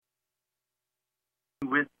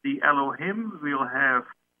with the Elohim. We'll have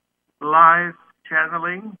live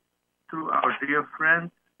channeling through our dear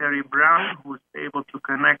friend Terry Brown, who's able to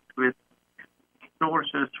connect with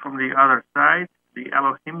sources from the other side, the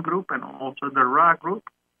Elohim group and also the Ra group.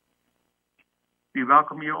 We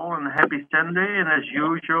welcome you all and happy Sunday. And as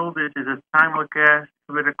usual, this is a simulcast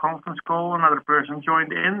with a conference call. Another person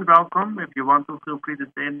joined in. Welcome. If you want to, feel free to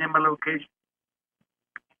say name and location.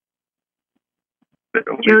 But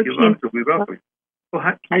if you want to, we welcome you. Oh,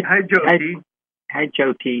 hi, Jyoti. Hi,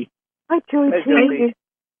 Jyoti. Hi, Jyoti.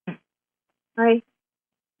 Hi.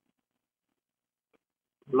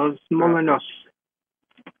 Los Molinos.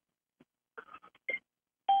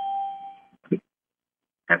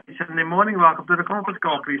 Happy Sunday morning. Welcome to the conference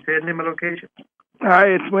call. Please say name and location. Hi,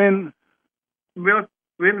 it's Wynn. Wynn,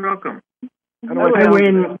 welcome. How do I sound?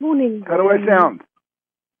 Wynn. Morning. How do I sound?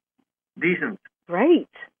 Decent. Great.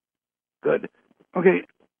 Good. Okay.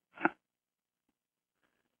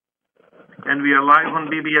 And we are live on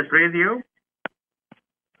BBS Radio.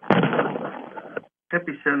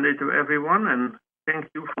 Happy Sunday to everyone, and thank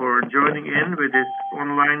you for joining in with this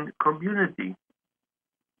online community.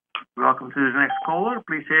 Welcome to the next caller.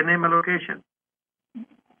 Please say name and location.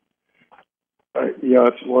 Yeah,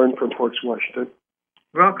 it's Lauren from Ports, Washington.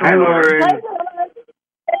 Welcome, Hi, Lauren.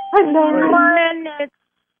 Hello. Lauren, it's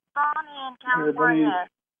Bonnie in California.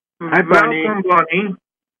 Hi, Bonnie. Welcome, Bonnie.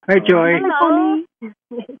 Hi, Joy. Hello.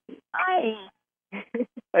 Hi.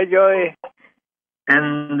 Hi, Joy.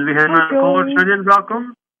 And we have another caller joined in.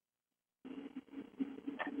 Welcome.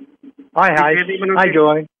 Hi. Please say name and Hi, location.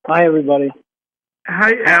 Joy. Hi, everybody.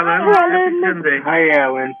 Hi, Alan. Happy Sunday. Hi,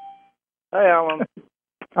 Alan. Hi, Alan.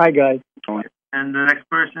 Hi, guys. And the next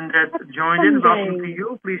person that joined in, welcome to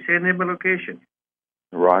you. Please say name and location.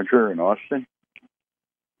 Roger in Austin.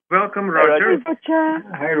 Welcome, Roger.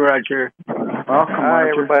 Hi, Roger. Welcome, Hi, Roger.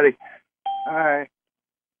 everybody. Hi.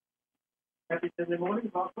 Happy Sunday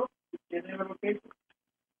morning. Welcome. Please say name and location.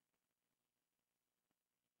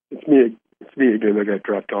 It's me again. I got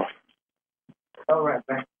dropped off. All right,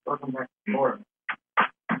 thanks. Welcome back, Lauren.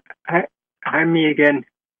 Hi, me again.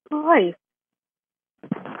 Hi.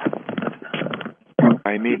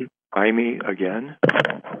 I me again.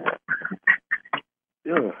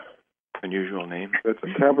 Yeah, Unusual name. that's a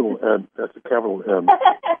capital M. That's a capital M.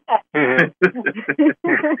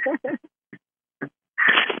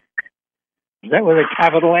 Is that with a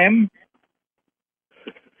capital M?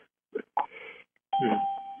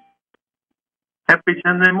 Happy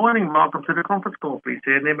Sunday morning. Welcome to the conference call. Please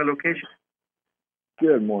say name and location.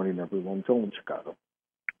 Good morning, everyone. Joel in Chicago.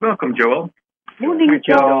 Welcome, Joel. Morning, Hi,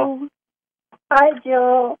 Joel. Joel. Hi,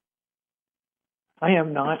 Joe. I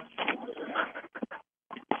am not.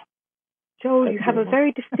 Joel, you have a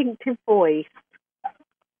very distinctive voice.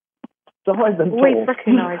 So I've been Always told.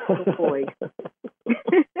 recognise your voice.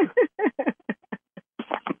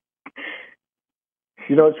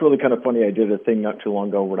 You know, it's really kind of funny. I did a thing not too long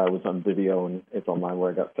ago when I was on video, and it's online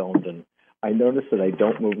where I got filmed, and I noticed that I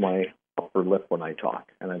don't move my upper lip when I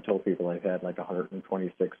talk. And I tell people I've had like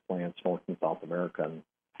 126 plants smoked in South America, and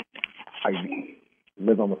I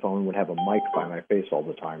live on the phone and would have a mic by my face all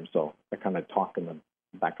the time, so I kind of talk in the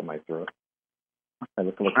back of my throat. I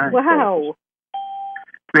look like Wow.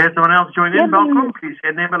 We have someone else join in. Welcome. Please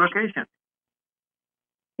say name and location.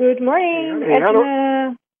 Good morning, Hey, hello.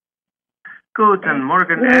 Edna. Guten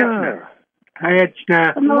Morgen, Edna. Hi,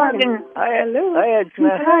 Edna. Good morning. Hi, Hello. Hi, Edna.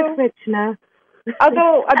 Hi, Krishna.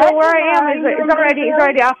 Although where I am, it's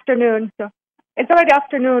already afternoon. So it's already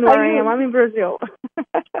afternoon where I am. I'm in Brazil.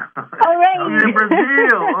 All right. I'm in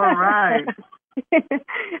Brazil. All right.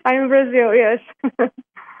 I'm in Brazil. Yes.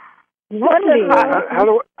 Lovely. How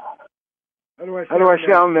do I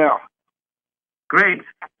sound now? Great.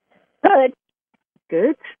 Good.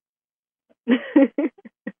 Good.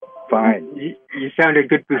 Fine. You sounded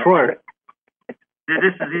good before.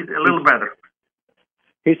 This is a little better.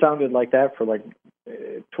 He sounded like that for like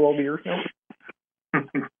 12 years now.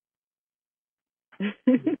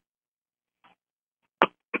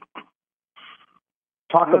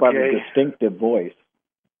 Talk about a distinctive voice.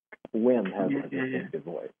 Wynn has a distinctive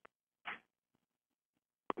voice.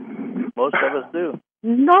 Most of us do.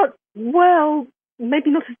 Not, well,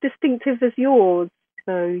 maybe not as distinctive as yours.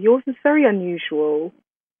 So yours is very unusual.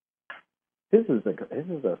 His is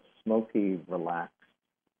a smoky, relaxed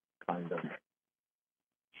kind of.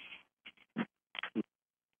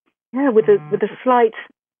 Yeah, with a slight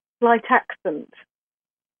accent.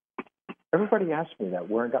 Everybody asks me that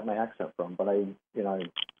where I got my accent from, but I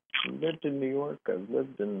lived in New York, I've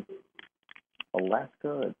lived in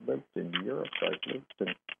Alaska, I've lived in Europe, I've lived in,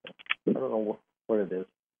 I don't know what it is.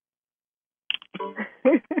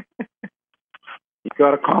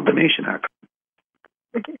 got a combination accent.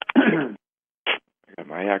 I got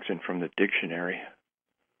my accent from the dictionary.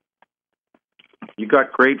 You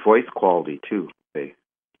got great voice quality too. Faye.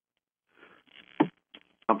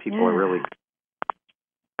 Some people are really.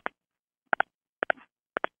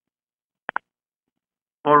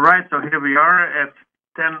 All right, so here we are at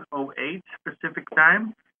 10:08 Pacific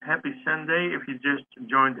time. Happy Sunday. If you just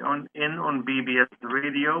joined in on BBS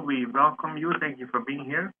Radio, we welcome you. Thank you for being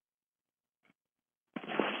here.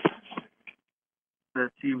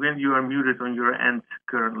 Let's see when you are muted on your end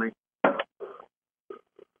currently.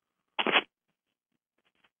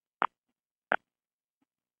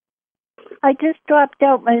 I just dropped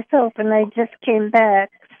out myself and I just came back,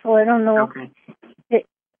 so I don't know. Okay.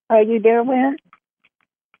 Are you there, Wynn?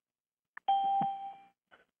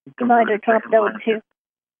 You might have dropped out too.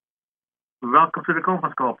 Welcome to the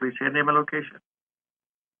conference call. Please say your name and location.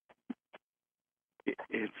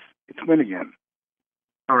 It's Wynn again.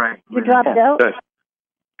 All right. You dropped out? Good.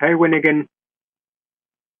 Hi, Winnigan.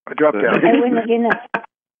 I dropped out. I win again.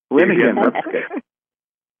 Win again. That's good.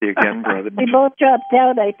 See you again, brother. We both dropped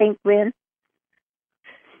out, I think, Wynn.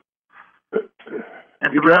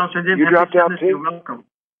 And You to pronounce your name, you dropped out too? You're welcome.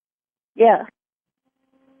 Yeah.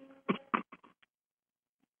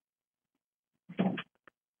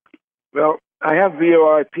 Well, I have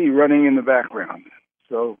VoIP running in the background,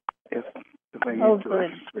 so if I need to, I good.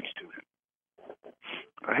 can switch to it.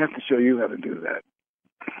 I have to show you how to do that.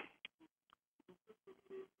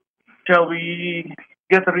 Shall we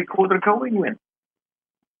get the recorder going, Wynn?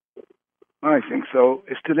 I think so.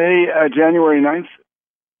 Is today January 9th?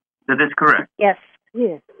 That is correct. Yes.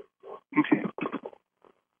 Yes. Okay.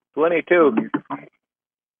 22.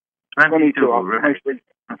 22. Right.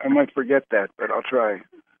 I might forget that, but I'll try.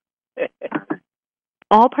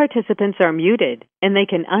 All participants are muted, and they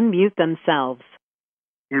can unmute themselves.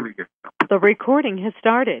 Here we go. The recording has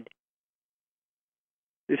started.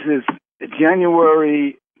 This is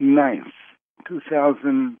January 9th,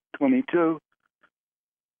 2022.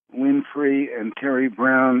 Winfrey and Terry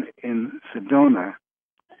Brown in Sedona.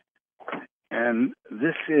 And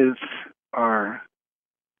this is our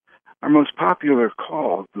most popular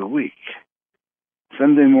call of the week.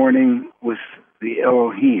 Sunday morning with the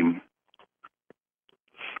Elohim.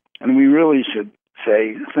 And we really should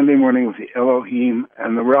say Sunday morning with the Elohim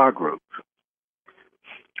and the Ra group.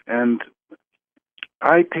 And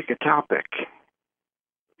I pick a topic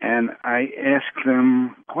and I ask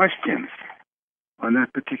them questions on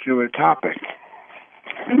that particular topic.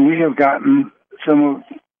 And we have gotten some of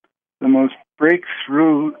the most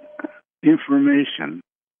breakthrough information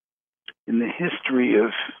in the history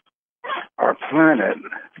of our planet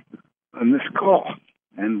on this call.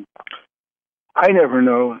 And I never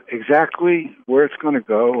know exactly where it's going to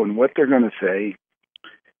go and what they're going to say.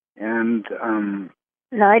 And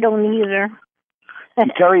No, I don't either.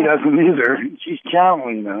 and Terry doesn't either. She's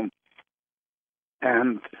channeling them.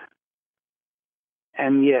 And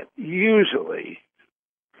yet, usually,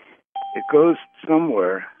 it goes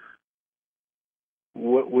somewhere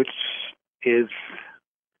which is,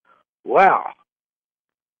 wow.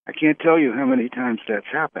 I can't tell you how many times that's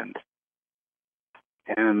happened.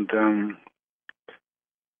 And,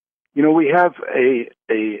 we have a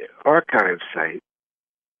archive site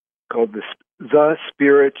called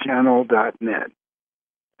thespiritchannel.net.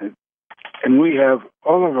 And we have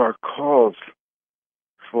all of our calls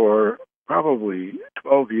for probably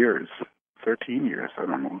 12 years, 13 years, I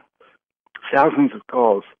don't know. Thousands of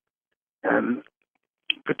calls. And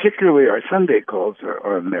particularly our Sunday calls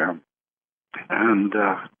are on there. And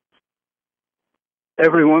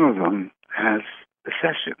every one of them has a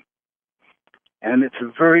session. And it's a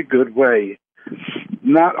very good way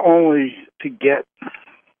not only to get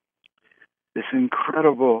this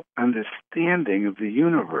incredible understanding of the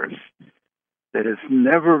universe that has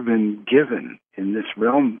never been given in this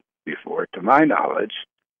realm before, to my knowledge,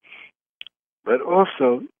 but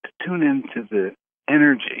also to tune into the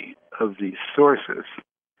energy of these sources.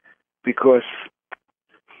 Because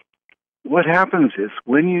what happens is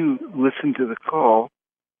when you listen to the call,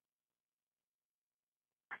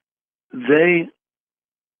 they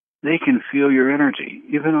can feel your energy,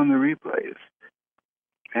 even on the replays.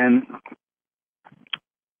 And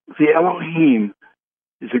the Elohim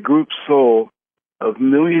is a group soul of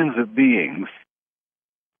millions of beings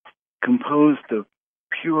composed of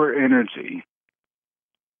pure energy,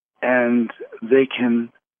 and they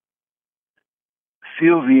can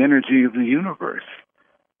feel the energy of the universe.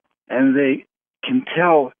 And they can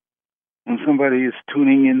tell when somebody is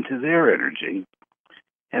tuning into their energy,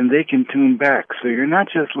 and they can tune back. So you're not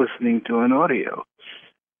just listening to an audio.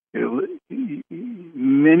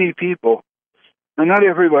 Many people Now, not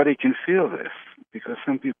everybody can feel this because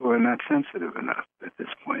some people are not sensitive enough at this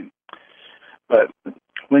point. But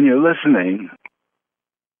when you're listening,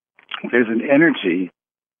 there's an energy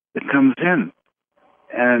that comes in,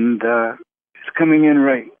 and it's coming in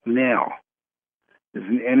right now. There's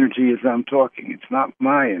an energy as I'm talking. It's not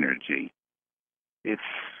my energy. It's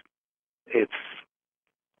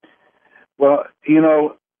well, you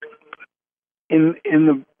know, in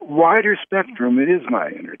the wider spectrum, it is my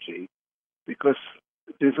energy because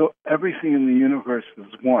everything in the universe is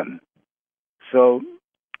one. So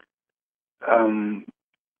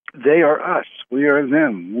they are us. We are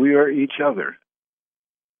them. We are each other.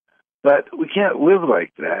 But we can't live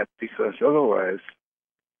like that because otherwise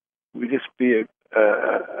we just be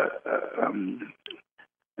an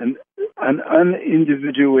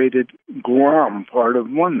unindividuated Guam, part of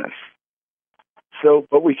oneness. So,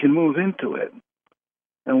 but we can move into it,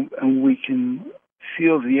 and we can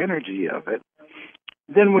feel the energy of it.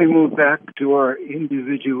 Then we move back to our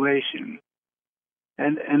individuation,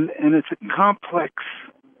 and it's a complex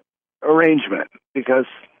arrangement because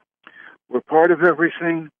we're part of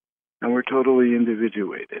everything, and we're totally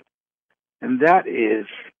individuated, and that is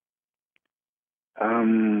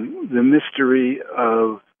the mystery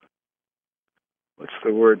of, what's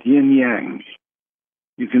the word, yin yang.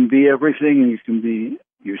 You can be everything and you can be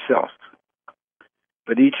yourself.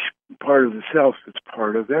 But each part of the self is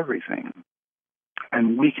part of everything.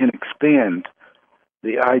 And we can expand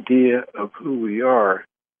the idea of who we are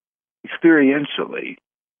experientially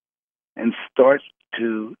and start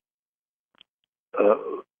to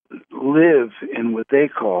live in what they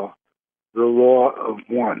call the law of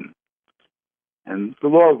one. And the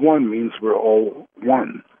law of one means we're all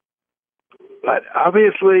one. But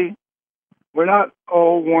obviously, we're not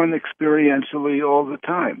all one experientially all the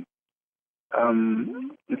time.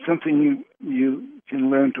 It's something you can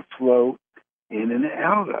learn to flow in and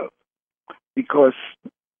out of, because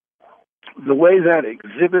the way that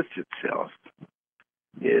exhibits itself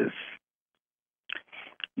is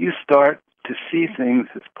you start to see things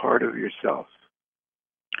as part of yourself.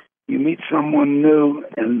 You meet someone new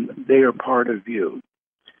and they are part of you.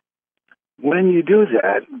 When you do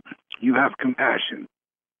that, you have compassion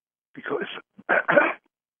because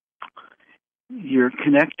you're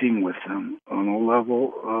connecting with them on a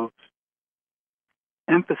level of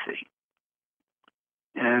empathy.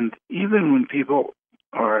 And even when people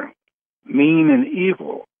are mean and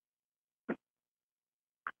evil,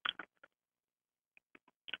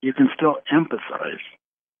 you can still empathize.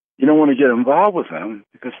 You don't want to get involved with them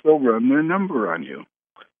because they'll run their number on you.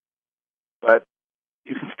 But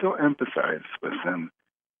you can still empathize with them,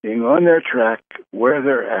 being on their track, where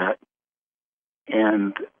they're at,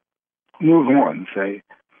 and move on. Say,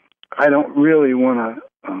 I don't really want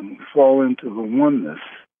to fall into the oneness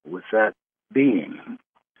with that being.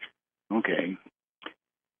 Okay.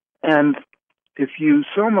 And if you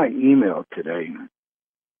saw my email today,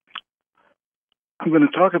 I'm going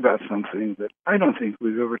to talk about something that I don't think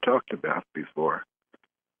we've ever talked about before.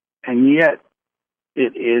 And yet,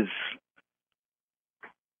 it is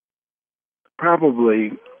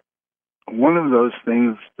probably one of those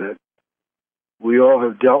things that we all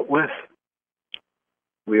have dealt with,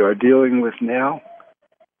 we are dealing with now,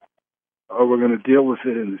 or we're going to deal with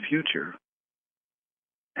it in the future.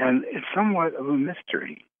 And it's somewhat of a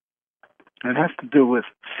mystery. It has to do with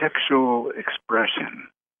sexual expression,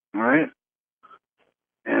 all right?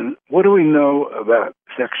 And what do we know about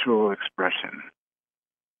sexual expression?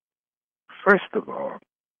 First of all,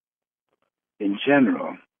 in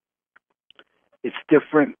general, it's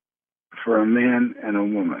different for a man and a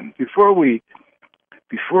woman. Before we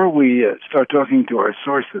start talking to our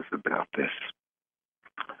sources about this,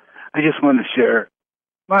 I just want to share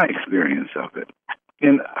my experience of it.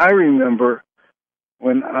 And I remember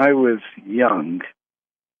when I was young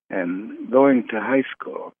and going to high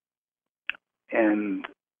school, and,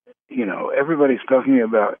 you know, everybody's talking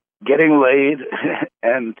about getting laid,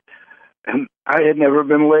 and I had never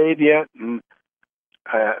been laid yet, and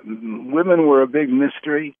women were a big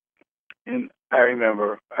mystery. And I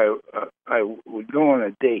remember I would go on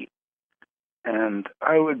a date, and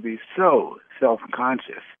I would be so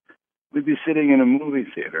self-conscious. We'd be sitting in a movie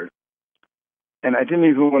theater, and I didn't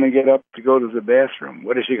even want to get up to go to the bathroom.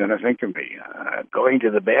 What is she going to think of me, going to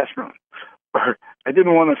the bathroom? Or I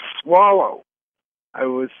didn't want to swallow. I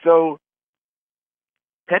was so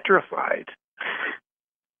petrified.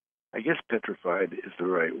 I guess petrified is the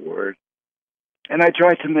right word. And I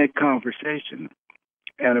tried to make conversation.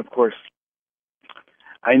 And, of course,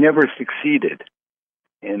 I never succeeded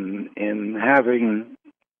in having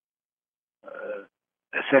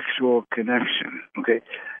a sexual connection, okay?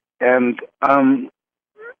 And I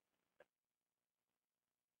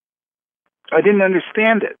didn't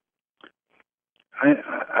understand it.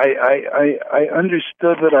 I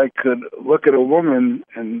understood that I could look at a woman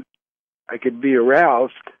and I could be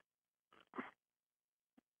aroused,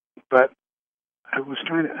 but I was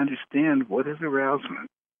trying to understand, what is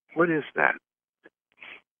arousement? What is that?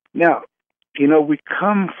 Now, we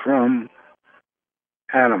come from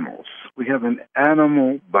animals. We have an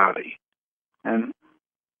animal body. And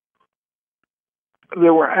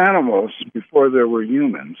there were animals before there were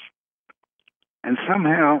humans. And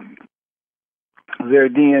somehow their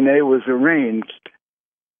DNA was arranged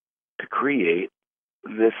to create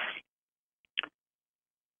this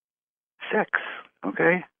sex,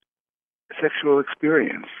 okay? Sexual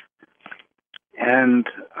experience. And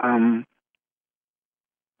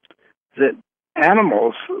that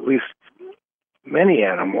animals, at least many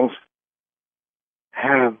animals,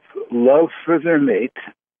 have love for their mate,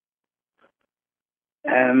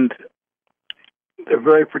 and they're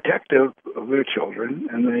very protective of their children,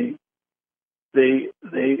 and they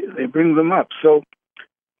bring them up. So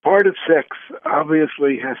part of sex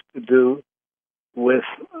obviously has to do with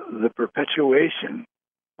the perpetuation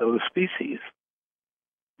of the species.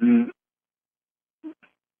 And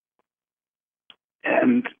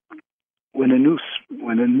when a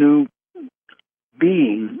new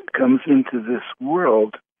being comes into this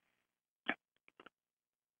world,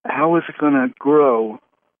 how is it going to grow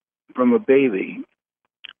from a baby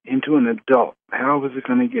into an adult? How is it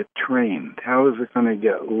going to get trained? How is it going to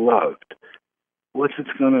get loved? What's it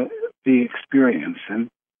going to be experienced? And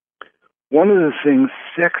one of the things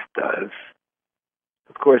sex does,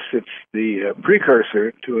 of course, it's the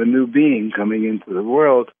precursor to a new being coming into the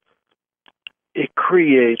world. It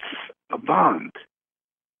creates a bond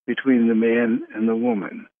between the man and the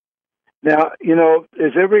woman. Now,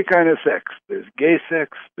 there's every kind of sex. There's gay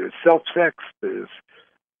sex, there's self-sex, there's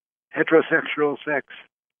heterosexual sex.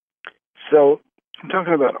 So I'm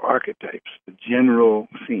talking about archetypes, the general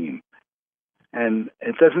theme. And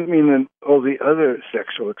it doesn't mean that all the other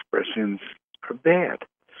sexual expressions are bad,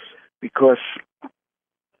 because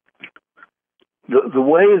the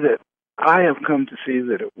way that I have come to see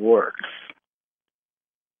that it works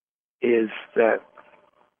is that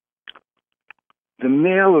the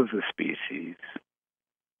male of the species,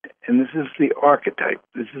 and this is the archetype,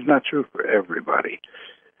 this is not true for everybody,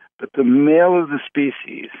 but the male of the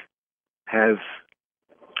species has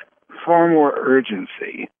far more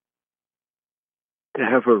urgency to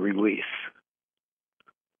have a release.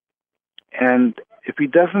 And if he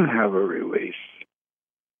doesn't have a release,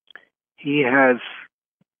 he has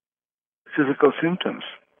physical symptoms.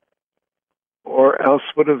 Or else,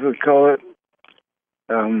 what do they call it?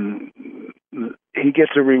 He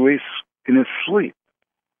gets a release in his sleep.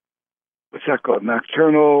 What's that called?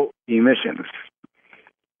 Nocturnal emissions.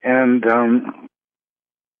 And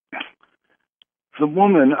the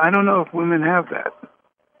woman, I don't know if women have that.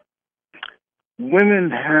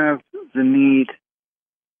 Women have the need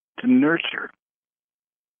to nurture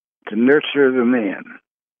the man,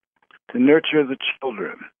 to nurture the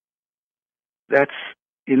children. That's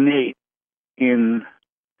innate in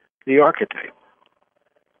the archetype.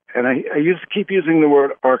 And I keep using the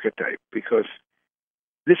word archetype because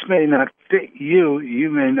this may not fit you. You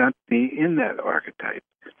may not be in that archetype.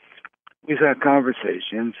 We've had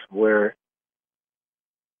conversations where,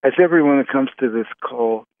 as everyone that comes to this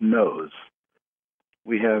call knows,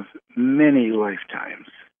 we have many lifetimes.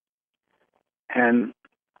 And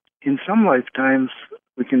in some lifetimes,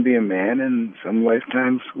 we can be a man, and in some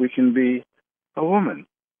lifetimes, we can be a woman.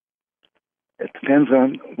 It depends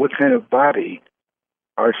on what kind of body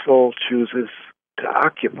our soul chooses to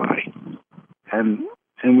occupy. And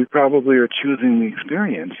we probably are choosing the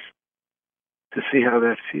experience to see how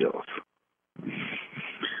that feels.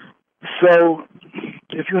 So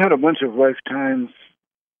if you had a bunch of lifetimes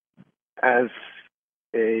as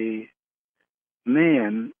a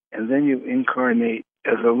man and then you incarnate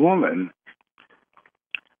as a woman,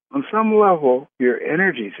 on some level, your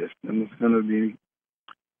energy system is going to be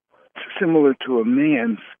similar to a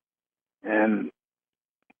man's, and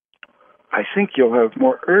I think you'll have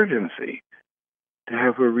more urgency to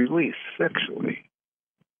have a release sexually,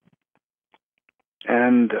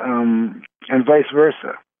 and vice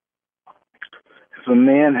versa. If a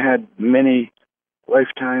man had many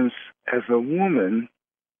lifetimes as a woman,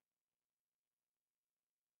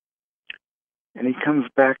 and he comes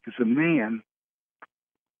back as a man,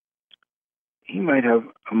 he might have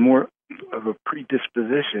a more of a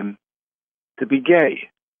predisposition to be gay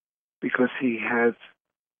because he has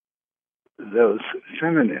those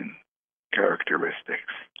feminine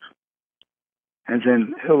characteristics. and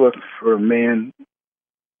then he'll look for a man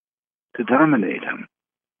to dominate him.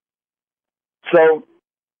 So,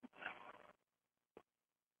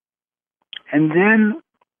 and then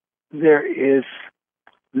there is,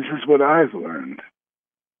 this is what I've learned.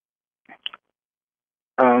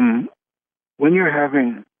 When you're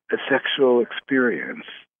having a sexual experience,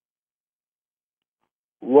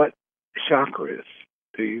 what chakras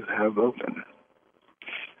do you have open?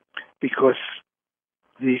 Because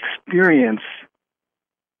the experience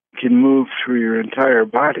can move through your entire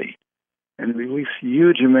body and release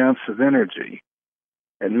huge amounts of energy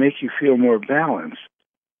and make you feel more balanced.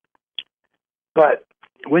 But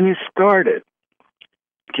when you start it,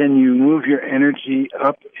 can you move your energy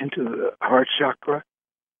up into the heart chakra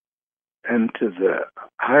and to the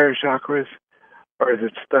higher chakras, or is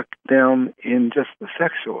it stuck down in just the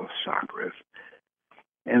sexual chakras?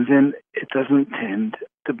 And then it doesn't tend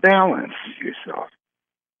to balance yourself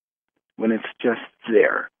when it's just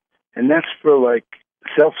there. And that's for like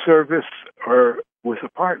self-service or with a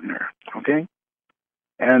partner, okay?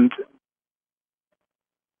 And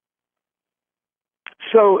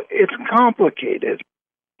so it's complicated,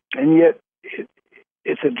 and yet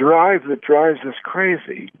it's a drive that drives us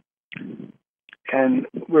crazy. And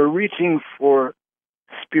we're reaching for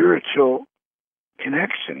spiritual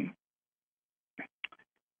connection.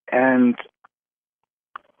 And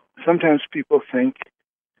sometimes people think,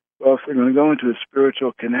 well, if they're going to go into a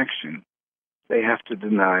spiritual connection, they have to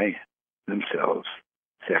deny themselves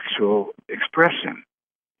sexual expression,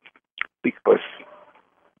 because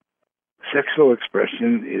sexual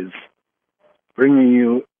expression is bringing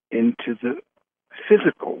you into the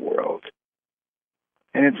physical world,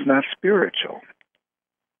 and it's not spiritual.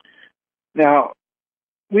 Now,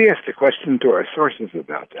 we asked a question to our sources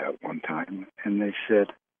about that one time, and they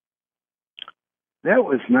said that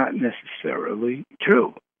was not necessarily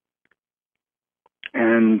true.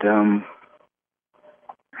 And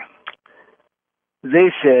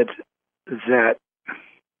they said that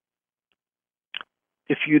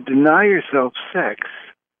if you deny yourself sex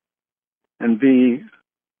and be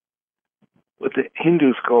what the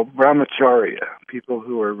Hindus call brahmacharya, people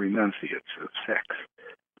who are renunciates of sex,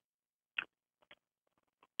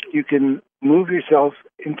 you can move yourself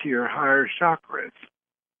into your higher chakras,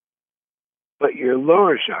 but your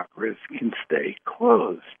lower chakras can stay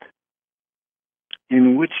closed,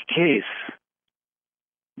 in which case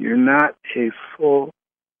you're not a full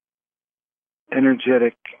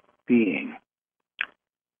energetic being.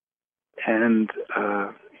 And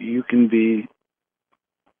you can be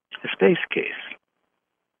a space case.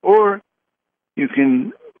 Or you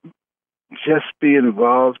can just be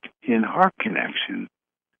involved in heart connection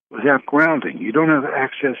without grounding. You don't have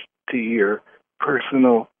access to your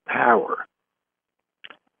personal power.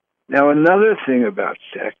 Now, another thing about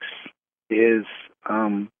sex is,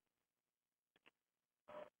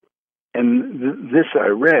 this I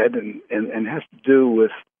read, and has to do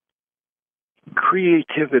with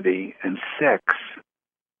creativity and sex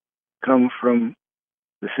come from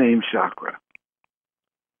the same chakra.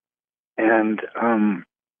 And,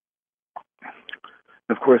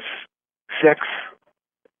 of course, sex,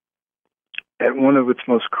 at one of its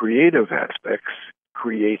most creative aspects,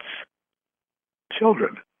 creates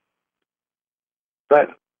children.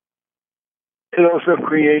 But it also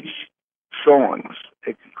creates songs.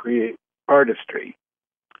 It can create artistry.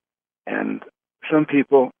 And some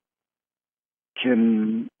people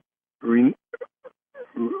can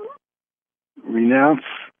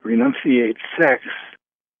renunciate sex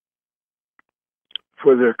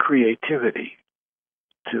for their creativity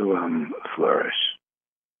to flourish.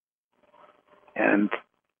 And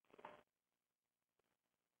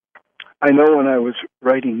I know when I was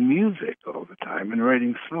writing music all the time and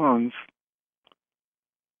writing songs,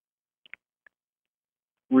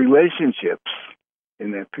 relationships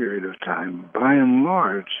in that period of time, by and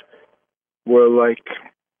large, were like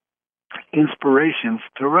inspirations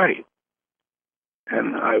to write.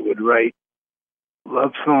 And I would write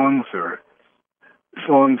love songs or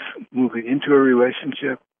songs moving into a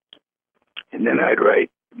relationship, and then I'd write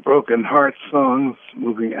broken heart songs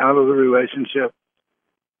moving out of the relationship.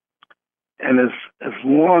 And as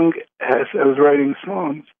long as I was writing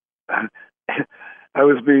songs, I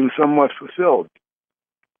was being somewhat fulfilled.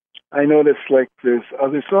 I noticed like there's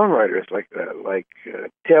other songwriters like that, like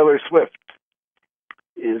Taylor Swift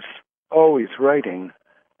is always writing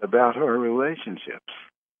about her relationships.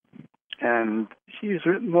 And she's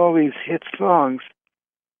written all these hit songs,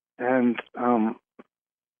 and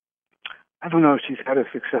I don't know if she's had a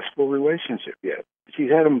successful relationship yet. She's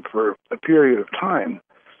had them for a period of time,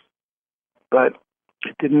 but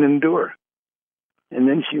it didn't endure. And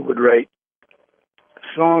then she would write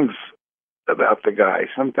songs about the guy,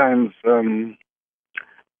 sometimes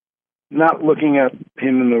not looking at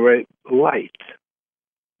him in the right light.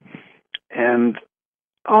 And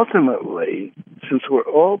ultimately, since we're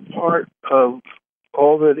all part of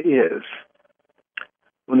all that is,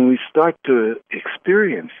 when we start to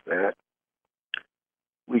experience that,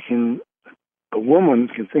 a woman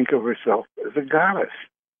can think of herself as a goddess.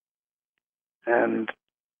 And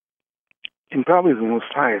in probably the most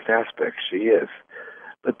highest aspect she is.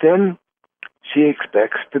 But then she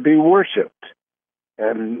expects to be worshipped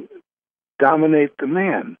and dominate the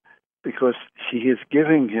man because she is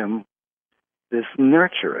giving him this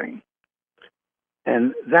nurturing.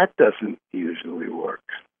 And that doesn't usually work.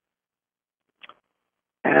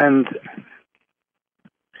 And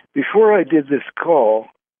before I did this call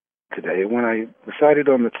today, when I decided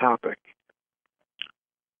on the topic,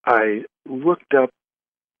 I looked up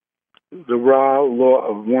the Raw Law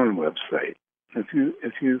of One website. If you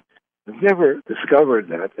have never discovered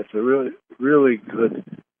that, it's a really good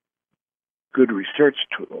research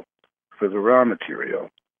tool for the raw material.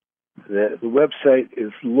 The website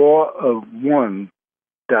is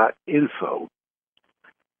lawofone.info.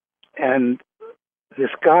 And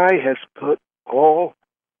this guy has put all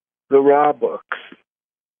the raw books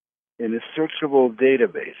in a searchable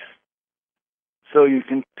database. So you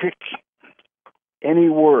can pick any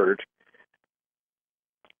word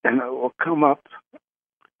and it will come up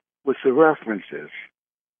with the references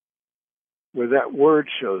where that word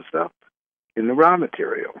shows up in the raw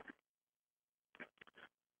material.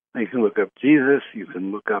 You can look up Jesus, you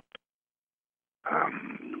can look up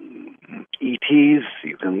ETs,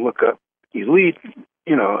 you can look up elite.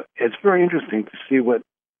 It's very interesting to see what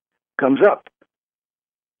comes up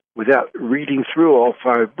without reading through all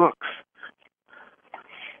 5 books.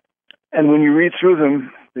 And when you read through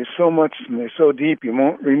them, there's so much and they're so deep, you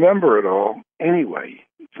won't remember it all anyway.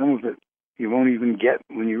 Some of it you won't even get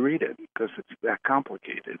when you read it because it's that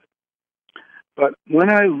complicated. But when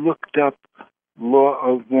I looked up Law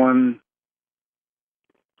of One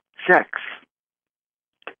sex,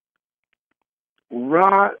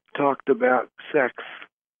 Ra talked about sex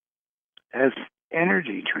as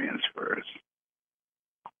energy transfers.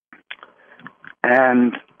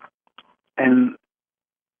 And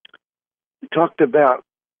talked about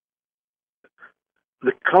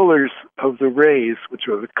the colors of the rays, which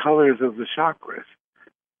are the colors of the chakras,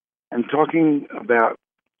 and talking about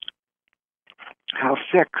how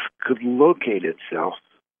sex could locate itself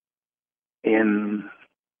in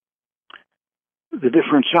the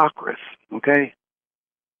different chakras, okay?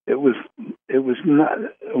 It was not,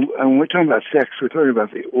 when we're talking about sex, we're talking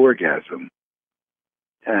about the orgasm.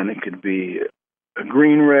 And it could be a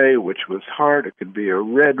green ray, which was heart. It could be a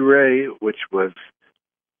red ray, which was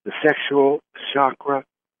the sexual chakra.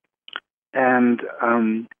 And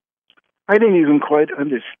I didn't even quite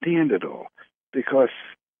understand it all because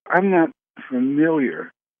I'm not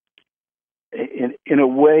familiar in a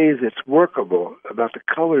way that's workable about the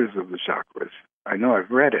colors of the chakras. I know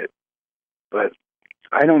I've read it, but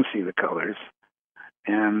I don't see the colors.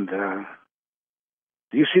 And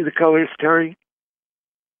do you see the colors, Terry?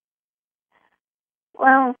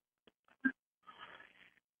 Well,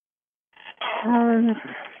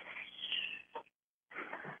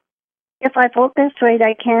 if I focus right,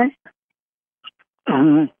 I can.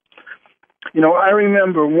 I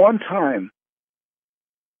remember one time,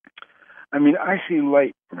 I see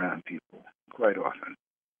light around people quite often.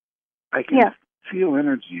 I can feel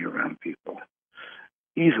energy around people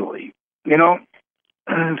easily,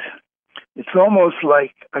 and it's almost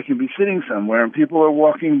like I can be sitting somewhere and people are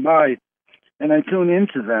walking by and I tune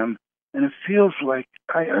into them and it feels like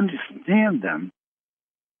I understand them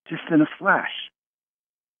just in a flash.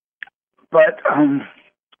 But I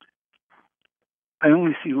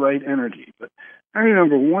only see light energy. But I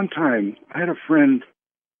remember one time I had a friend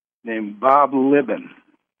named Bob Libin,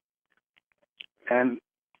 and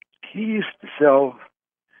he used to sell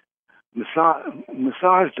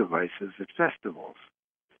massage devices at festivals.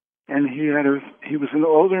 And he was an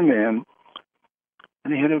older man,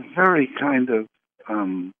 and he had a very kind of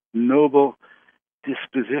noble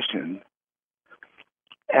disposition.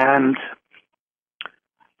 And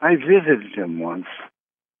I visited him once,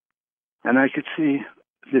 and I could see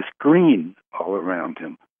this green all around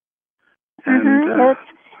him. And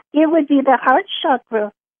it would be the heart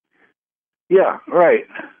chakra. Yeah, right.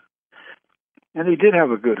 And he did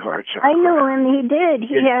have a good heart chakra. I know, and he did.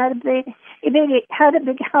 He had a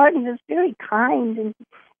big heart. He was very kind and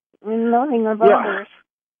loving of others.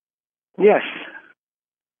 Yes.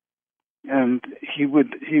 And he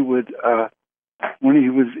would when he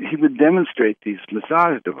would demonstrate these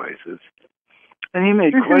massage devices, And he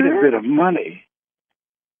made quite a bit of money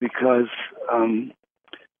because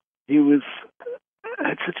he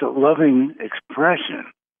had such a loving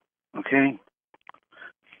expression. Okay?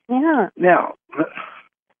 Yeah. Now,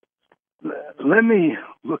 let me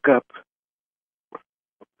look up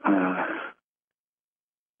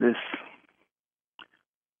this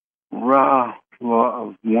raw law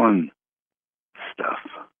of one stuff.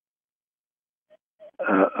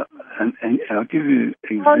 And I'll give you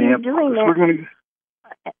an While you're example. doing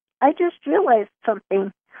that, I just realized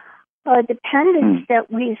something. The pendants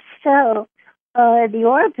that we sell, the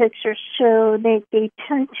aura pictures show that they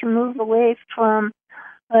tend to move away from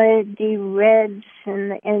the reds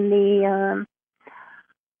and the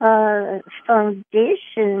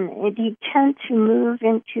foundation. They tend to move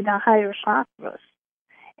into the higher chakras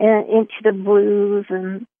and into the blues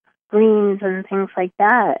and greens and things like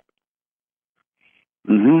that.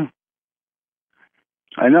 Mm-hmm.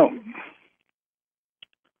 I know.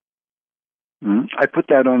 I put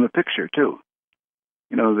that on the picture too.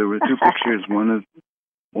 You know, there were two pictures. One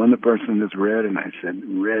the person is red, and I said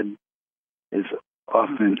red is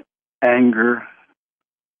often anger,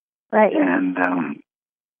 right?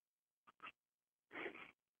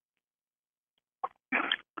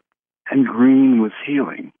 And green was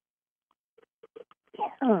healing.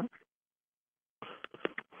 Oh.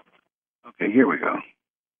 Okay, here we go.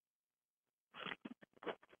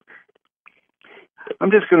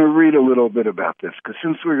 I'm just going to read a little bit about this, because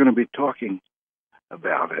since we're going to be talking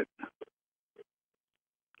about it,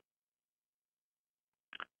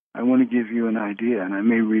 I want to give you an idea, and I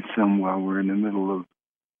may read some while we're in the middle of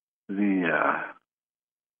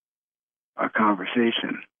our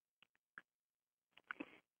conversation.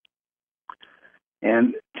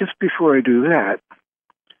 And just before I do that,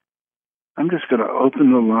 I'm just going to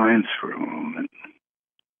open the lines for a moment.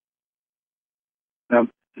 Now,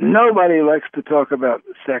 nobody likes to talk about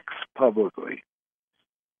sex publicly.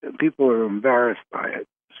 People are embarrassed by it.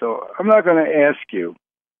 So I'm not going to ask you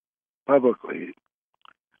publicly.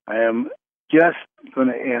 I am just going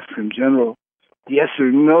to ask some general yes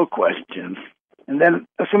or no questions. And then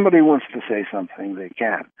if somebody wants to say something, they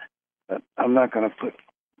can. But I'm not going to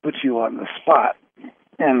put you on the spot.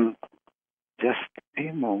 And just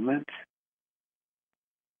a moment.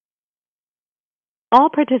 All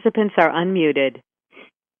participants are unmuted.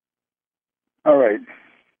 All right.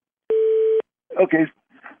 Okay.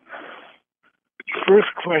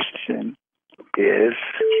 First question is,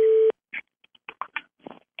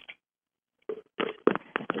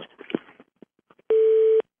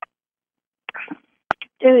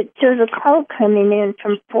 there's a call coming in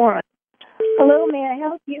from foreign. Hello, may I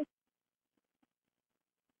help you?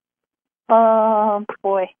 Oh,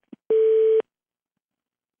 boy.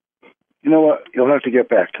 You know what? You'll have to get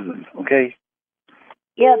back to them, okay?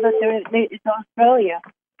 Yeah, but it's Australia.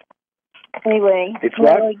 Anyway. It's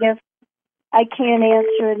what? I guess I can't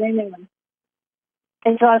answer it anyway.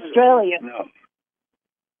 It's Australia. No.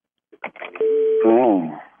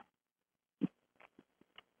 Oh.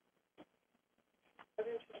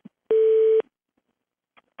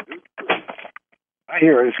 I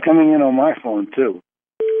hear it. It's coming in on my phone, too.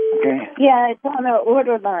 Okay? Yeah, it's on our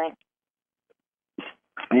order line.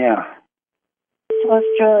 Yeah. It's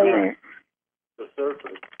Australia. All right. The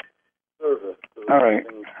service. All right.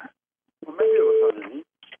 Well, maybe it was underneath.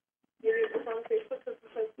 Yeah, it was on Facebook.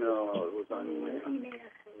 No, it was on email.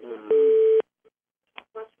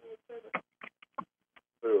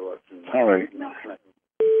 All right. No,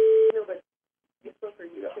 but Facebook or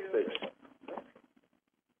YouTube.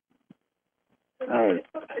 All right.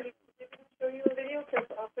 Did you show you a video? Because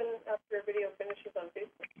often after a video finishes on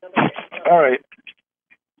Facebook, all right.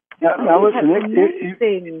 Now listen.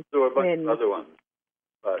 There were a bunch of other ones.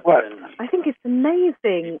 What? I think it's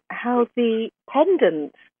amazing how the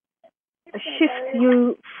pendants shift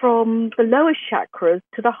you from the lowest chakras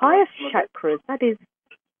to the highest chakras. That is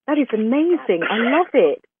amazing. I love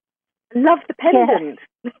it. I love the pendant.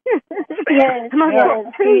 Yes. And I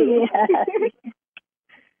love too.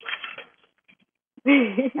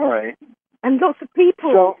 All right. And lots of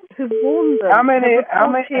people who've worn them. How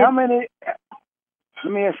many?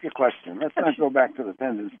 Let me ask you a question. Let's not go back to the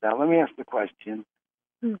pendants now. Let me ask the question.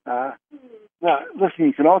 Now, listen,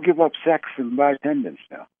 you can all give up sex and buy pendants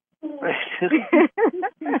now.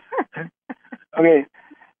 Okay.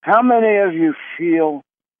 How many of you feel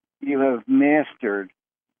you have mastered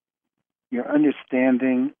your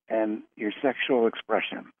understanding and your sexual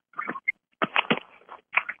expression?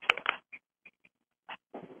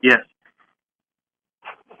 Yes.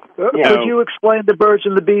 Could you explain the birds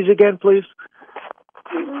and the bees again, please?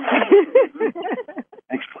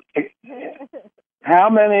 How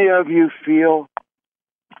many of you feel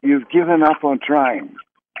you've given up on trying?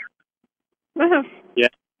 Yeah.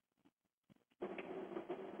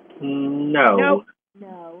 No. Nope.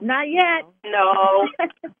 No. Not yet. No.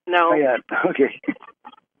 No. Not yet. Okay.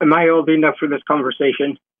 Am I old enough for this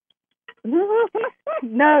conversation? No.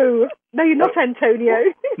 No, you're not,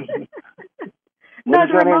 Antonio. What is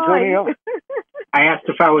Neither that, am Antonio? I asked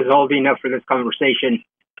if I was old enough for this conversation.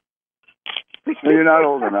 No, you're not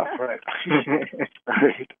old enough, right?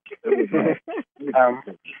 Right.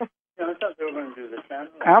 I thought they were going to do this.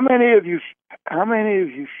 How many of you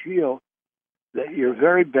feel that you're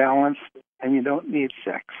very balanced and you don't need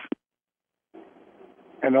sex?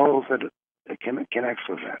 And all that it connects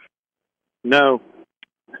with that. No.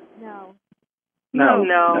 No. No.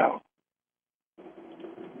 No.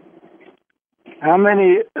 How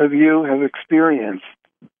many of you have experienced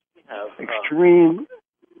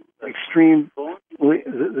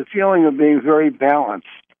the feeling of being very balanced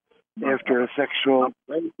after a sexual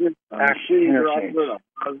act interchange?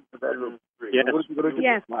 Yes.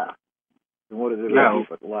 Yes. And what is it No.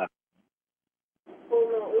 but left?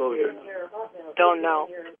 Don't know.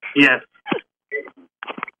 Yes.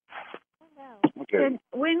 Okay.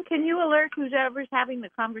 Wynn, can you alert whoever's having the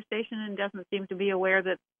conversation and doesn't seem to be aware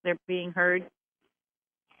that they're being heard?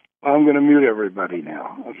 I'm going to mute everybody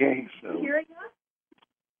now, okay? So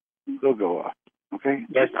they'll go off, okay?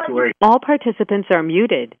 Yes, Tori. All participants are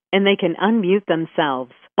muted, and they can unmute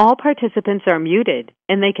themselves. All participants are muted,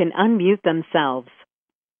 and they can unmute themselves.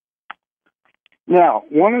 Now,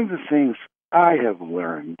 one of the things I have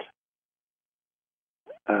learned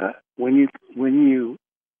when you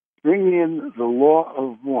bring in the law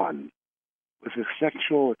of one with a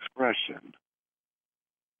sexual expression,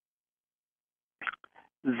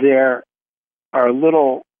 there are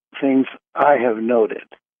little things I have noted.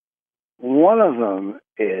 One of them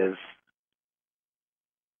is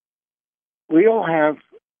we all have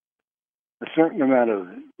a certain amount of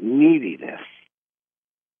neediness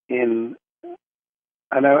in,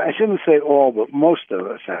 and I shouldn't say all, but most of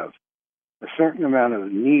us have a certain amount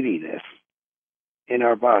of neediness in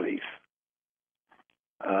our bodies.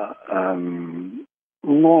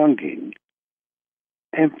 Longing,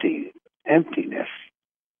 emptiness,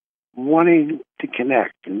 wanting to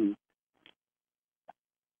connect. And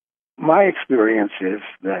my experience is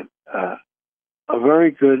that a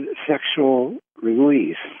very good sexual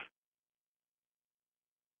release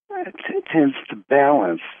tends to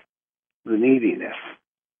balance the neediness.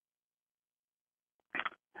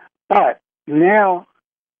 But now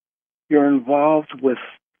you're involved with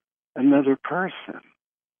another person.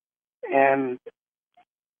 And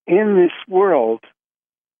in this world,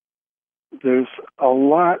 there's a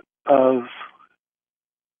lot of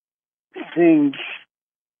things,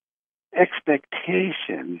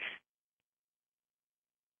 expectations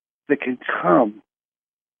that can come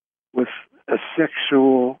with a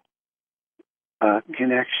sexual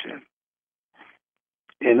connection.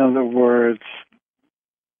 In other words,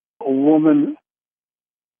 a woman,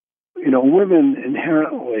 women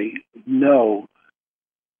inherently know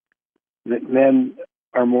that men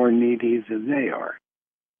are more needy than they are.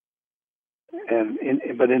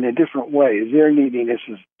 But in a different way. Their neediness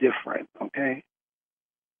is different, okay?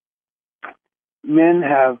 Men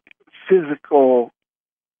have physical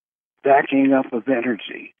backing up of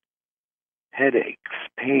energy, headaches,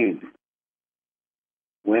 pain,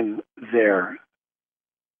 when their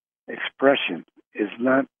expression is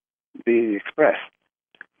not being expressed.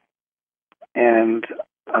 And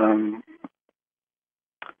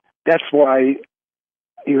that's why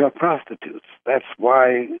you have prostitutes. That's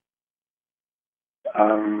why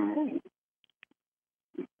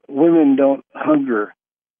women don't hunger.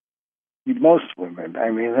 Most women,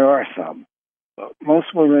 I mean, there are some, but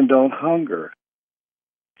most women don't hunger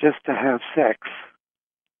just to have sex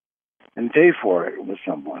and pay for it with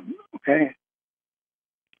someone, okay?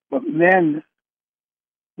 But men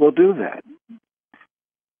will do that.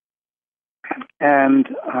 And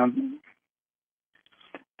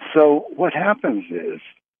so what happens is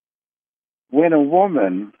when a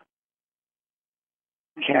woman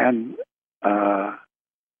can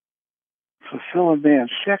fulfill a man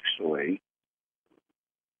sexually,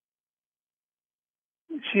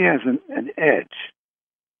 she has an edge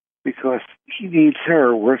because he needs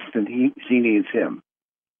her worse than she needs him.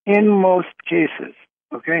 In most cases,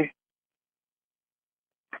 okay?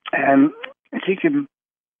 And she can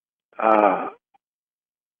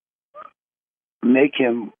make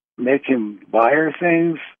him buy her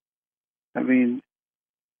things. I mean,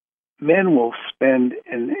 men will spend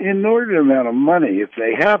an inordinate amount of money, if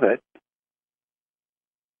they have it,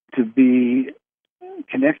 to be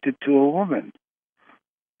connected to a woman.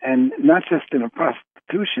 And not just in a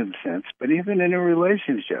prostitution sense, but even in a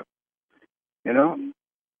relationship, you know?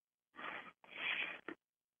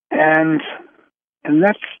 And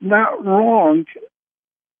that's not wrong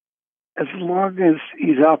as long as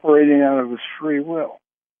he's operating out of his free will.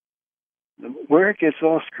 Where it gets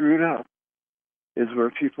all screwed up is where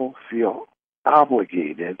people feel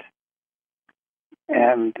obligated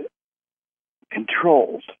and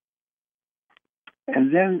controlled.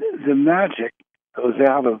 And then the magic goes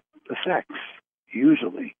out of the sex,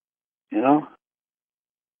 usually, you know?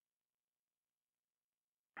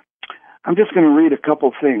 I'm just going to read a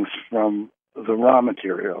couple things from the raw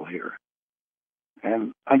material here.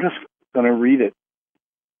 And I'm just going to read it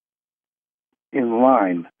in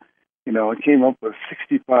line. You know, it came up with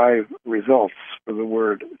 65 results for the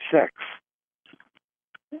word sex.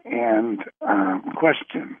 And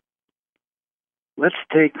question. Let's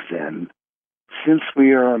take then, since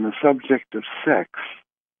we are on the subject of sex,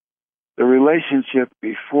 the relationship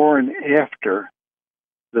before and after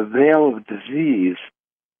the veil of disease,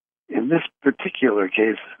 in this particular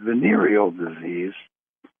case, venereal disease.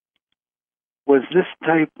 Was this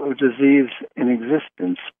type of disease in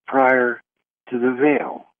existence prior to the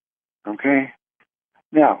veil? Okay?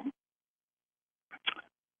 Now,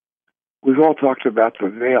 we've all talked about the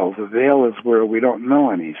veil. The veil is where we don't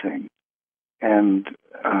know anything. And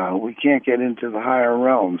we can't get into the higher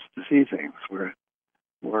realms to see things. We're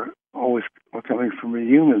coming from a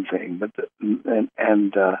human thing. But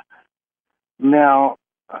now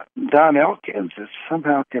Don Elkins is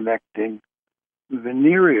somehow connecting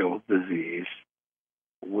venereal disease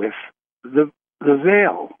with the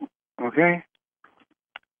veil. Okay,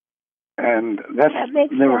 and that's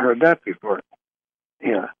never heard that before.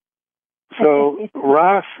 Yeah. So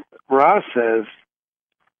Ross says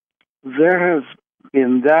there has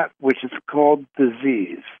been that which is called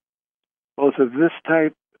disease, both of this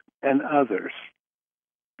type and others,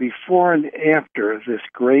 before and after this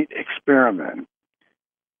great experiment.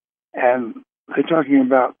 And they're talking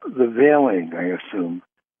about the veiling, I assume.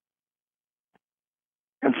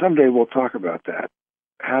 And someday we'll talk about that,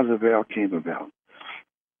 how the veil came about.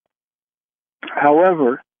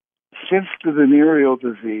 However, since the venereal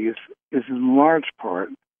disease is in large part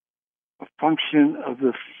a function of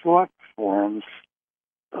the thought forms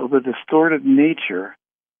of a distorted nature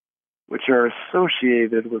which are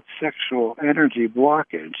associated with sexual energy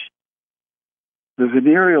blockage, the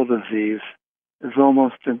venereal disease is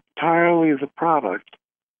almost entirely the product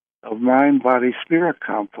of mind-body-spirit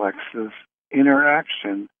complexes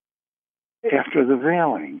interaction after the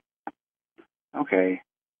veiling. Okay.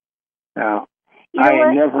 Now, I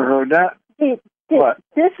had never heard that. This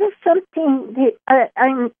is something that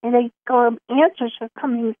answers are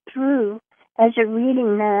coming through as you're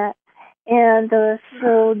reading that. And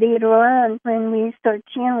so later on, when we start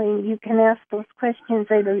channeling, you can ask those questions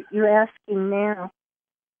that you're asking now.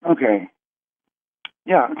 Okay.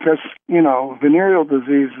 Yeah, because, venereal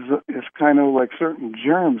disease is kind of like certain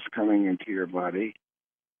germs coming into your body,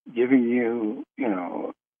 giving you,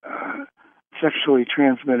 sexually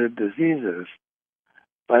transmitted diseases.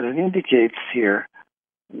 But it indicates here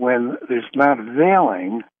when there's not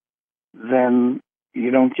veiling, then you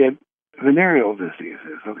don't get venereal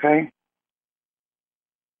diseases, okay?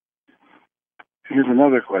 Here's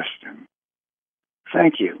another question.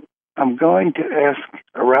 Thank you. I'm going to ask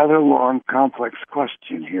a rather long, complex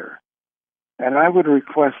question here, and I would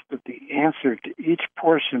request that the answer to each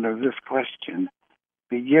portion of this question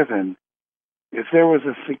be given if there was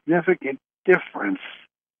a significant difference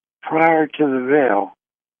prior to the veil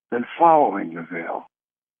than following the veil,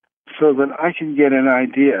 so that I can get an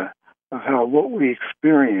idea of how what we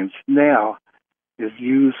experience now is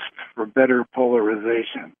used for better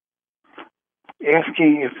polarization.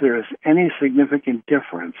 Asking if there is any significant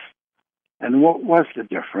difference, and what was the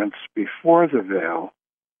difference before the veil,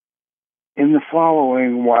 in the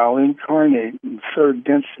following while incarnate in third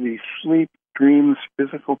density sleep, dreams,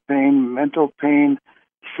 physical pain, mental pain,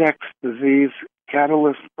 sex, disease,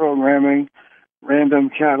 catalyst programming, random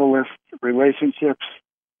catalyst, relationships,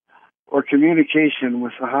 or communication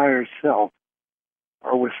with the higher self,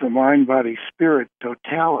 or with the mind-body-spirit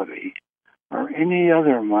totality, or any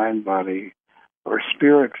other mind-body or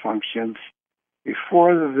spirit functions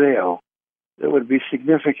before the veil that would be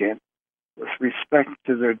significant with respect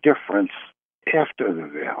to their difference after the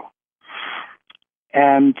veil.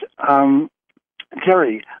 And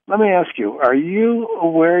Terry, let me ask you, are you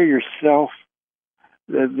aware yourself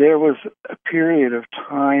that there was a period of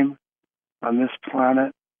time on this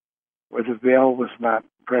planet where the veil was not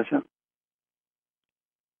present?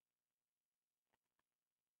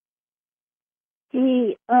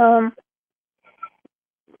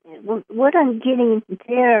 what I'm getting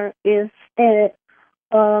there is that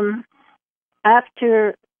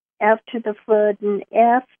after the flood and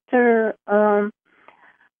after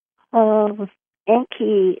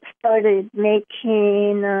Enki started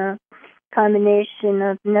making a combination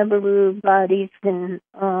of Nibiru bodies and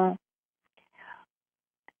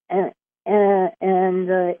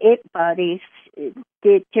ape bodies,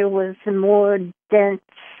 there was a more dense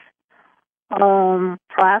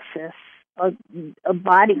process, a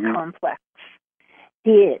body complex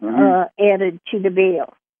that added to the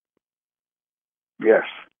veil. Yes.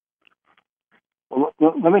 Well,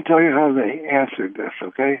 let me tell you how they answered this,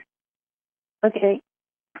 okay? Okay.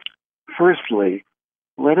 Firstly,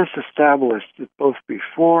 let us establish that both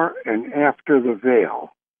before and after the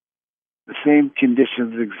veil, the same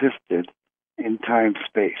conditions existed in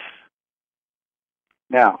time-space.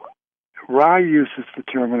 Now, Ra uses the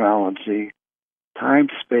terminology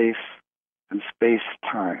time-space and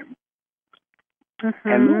space-time.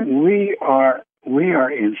 And we are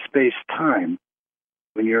in space-time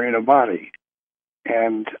when you're in a body.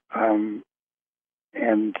 And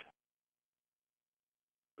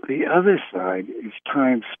the other side is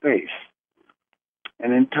time-space.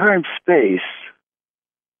 And in time-space,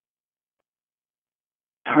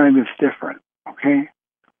 time is different, okay?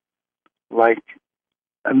 Like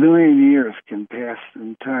 1,000,000 years can pass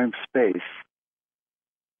in time-space,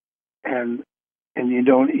 and you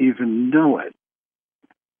don't even know it.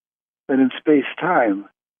 But in space-time,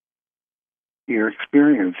 you're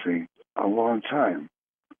experiencing a long time.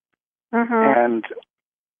 And,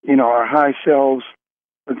 our high selves,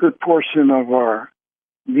 a good portion of our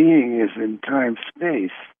being is in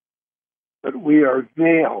time-space, but we are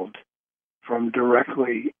veiled from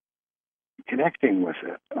directly connecting with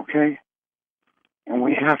it, okay? And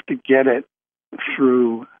we have to get it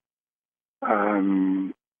through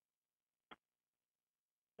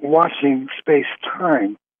watching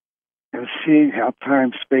space-time and seeing how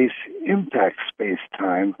time-space impacts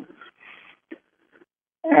space-time.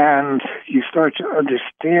 And you start to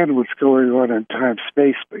understand what's going on in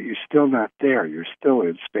time-space, but you're still not there. You're still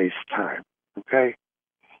in space-time, okay?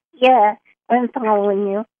 Yeah, I'm following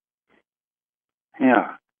you.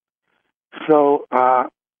 Yeah. So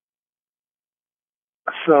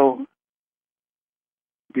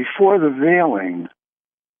before the veiling,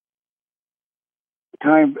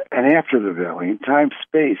 time and after the veiling,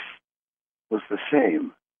 time-space was the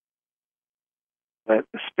same, but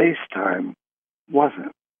space-time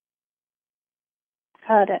wasn't.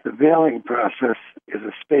 Got it. The veiling process is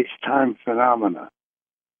a space-time phenomena.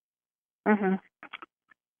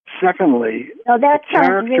 Secondly, now that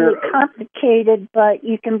sounds really complicated, but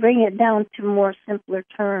you can bring it down to more simpler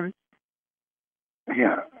terms.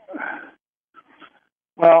 Yeah.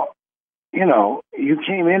 Well, you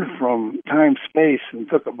came in from time-space and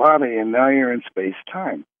took a body, and now you're in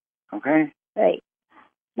space-time, okay? Right.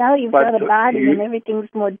 Now you've got a body and everything's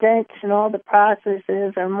more dense and all the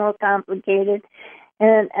processes are more complicated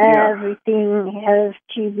and everything has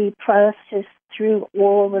to be processed through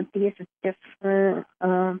all of these different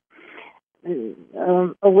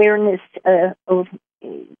awareness of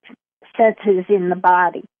senses in the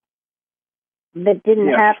body that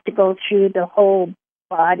didn't have to go through the whole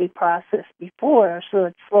body process before, so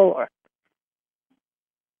it's slower.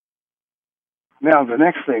 Now, the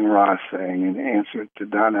next thing Ra's saying in answer to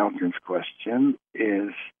Don Elkin's question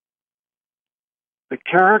is the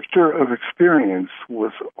character of experience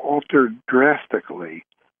was altered drastically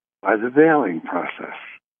by the veiling process.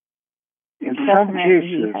 In some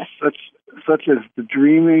cases, such as the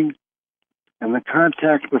dreaming and the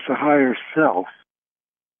contact with the higher self,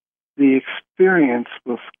 the experience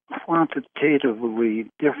was quantitatively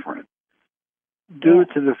different due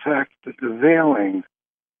to the fact that the veiling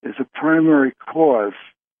is a primary cause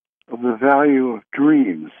of the value of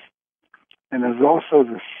dreams and is also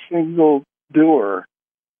the single door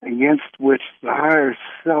against which the higher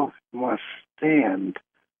self must stand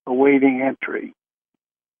awaiting entry.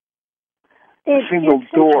 A single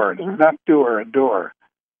door, not door, a door.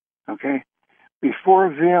 Okay? Before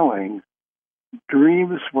veiling,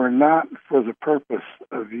 dreams were not for the purpose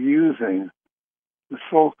of using the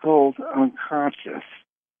so-called unconscious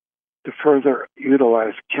to further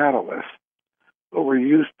utilize catalysts, but were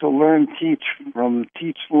used to teach from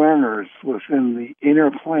teach learners within the inner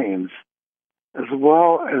planes, as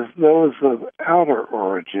well as those of outer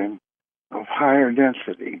origin of higher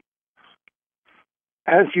density.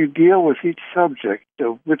 As you deal with each subject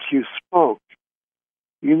of which you spoke,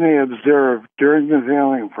 you may observe during the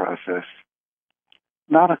veiling process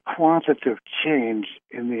not a quantitative change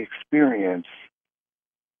in the experience,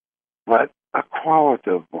 but a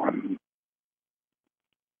qualitative one.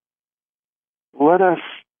 let us,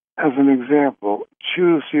 as an example,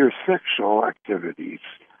 choose your sexual activities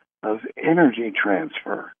of energy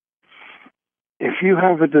transfer. If you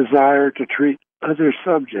have a desire to treat other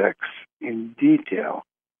subjects in detail,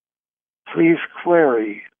 please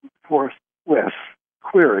query forthwith.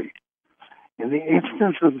 Query. In the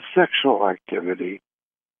instance of the sexual activity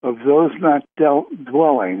of those not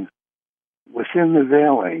dwelling within the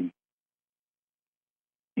veiling,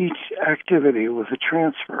 each activity was a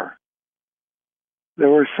transfer. There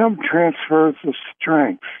were some transfers of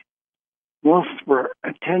strength. Most were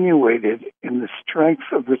attenuated in the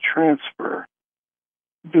strength of the transfer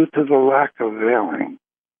due to the lack of veiling.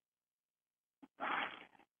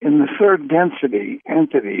 In the third density,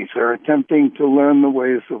 entities are attempting to learn the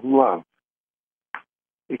ways of love.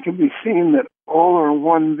 It can be seen that all are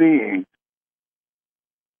one being.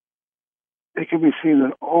 It can be seen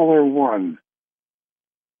that all are one.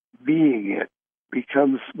 Being it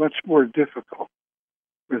becomes much more difficult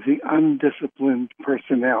for the undisciplined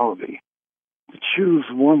personality to choose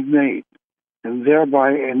one mate and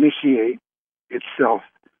thereby initiate itself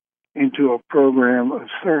into a program of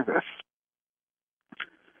service.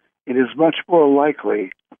 It is much more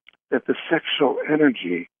likely that the sexual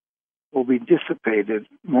energy will be dissipated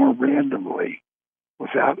more randomly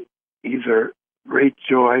without either great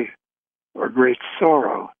joy or great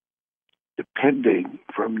sorrow, depending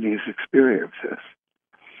from these experiences.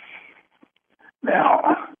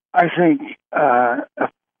 Now, I think I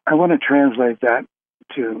want to translate that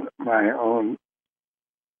to my own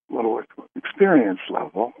little experience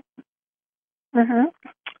level. Mm-hmm.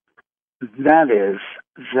 That is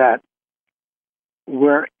that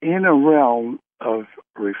we're in a realm of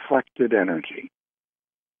reflected energy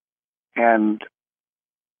and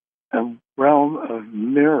a realm of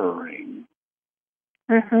mirroring.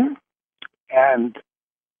 Mm-hmm. And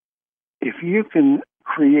if you can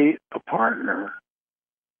create a partner,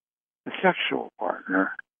 a sexual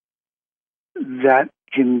partner, that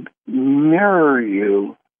can mirror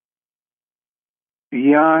you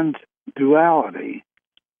beyond duality,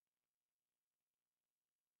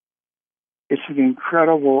 it's an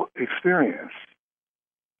incredible experience.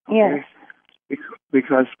 Okay? Yes.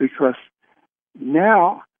 Because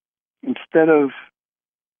now, instead of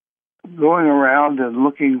going around and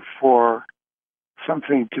looking for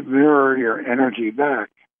something to mirror your energy back,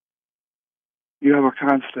 you have a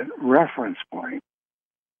constant reference point,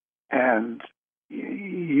 and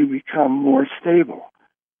you become more stable.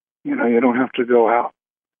 You know, you don't have to go out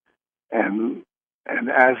and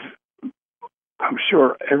as I'm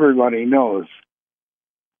sure everybody knows,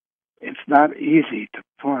 it's not easy to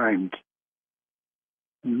find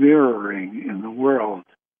mirroring in the world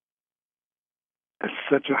at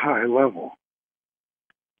such a high level.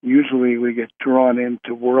 Usually we get drawn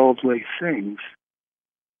into worldly things,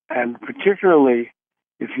 and particularly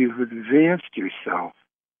if you've advanced yourself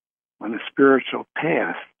on a spiritual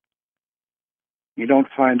path, you don't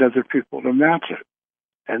find other people to match it,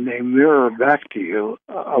 and they mirror back to you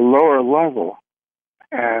a lower level,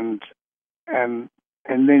 and then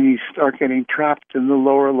you start getting trapped in the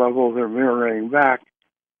lower level they're mirroring back.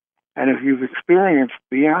 And if you've experienced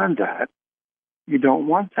beyond that, you don't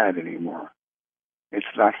want that anymore. It's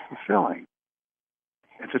not fulfilling.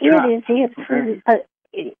 It's a trap. It is. Okay.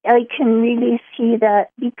 I can really see that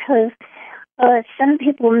because some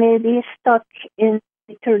people may be stuck in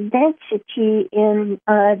their density in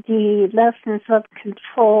the lessons of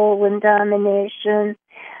control and domination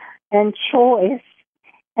and choice.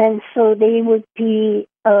 And so they would be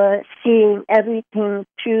seeing everything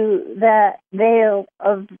through that veil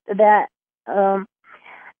of that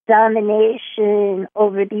domination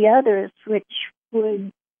over the others, which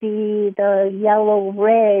would be the yellow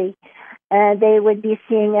ray. And they would be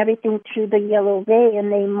seeing everything through the yellow ray,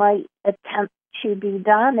 and they might attempt to be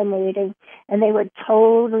dominating, and they would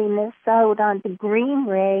totally miss out on the green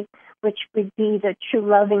ray, which would be the true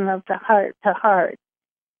loving of the heart to heart.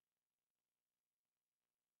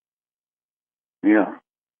 Yeah.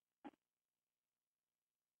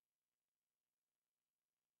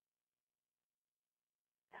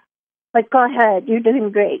 But go ahead, you're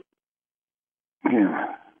doing great.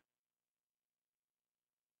 Yeah.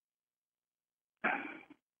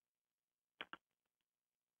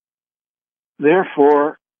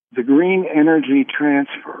 Therefore, the green energy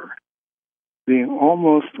transfer, being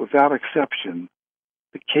almost without exception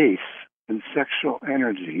the case in sexual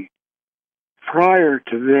energy prior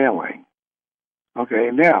to veiling. Okay,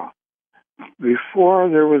 now, before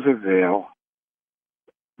there was a veil,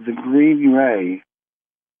 the green ray,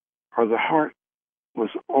 or the heart, was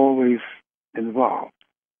always involved.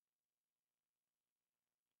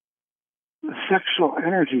 The sexual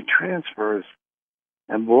energy transfers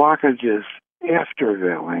and blockages after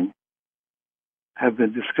veiling have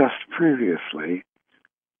been discussed previously,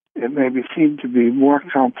 it may be seen to be more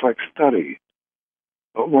complex study,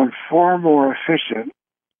 but one far more efficient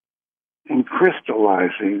in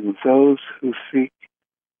crystallizing those who seek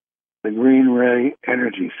the Green Ray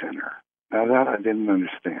Energy Center. Now that I didn't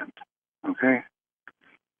understand, okay?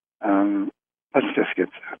 Let's just get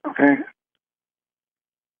that, okay?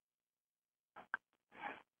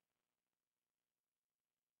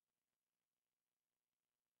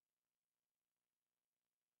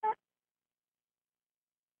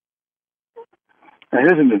 Now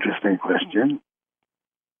here's an interesting question.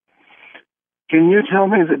 Can you tell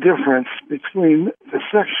me the difference between the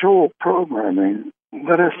sexual programming,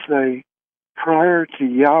 let us say, prior to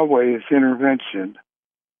Yahweh's intervention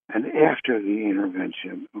and after the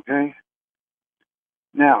intervention, okay?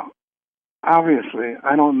 Now, obviously,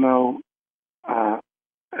 I don't know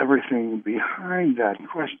everything behind that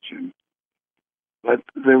question, but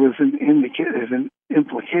there was an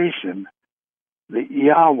implication that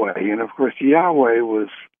Yahweh, and of course Yahweh was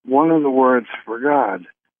one of the words for God,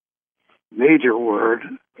 major word,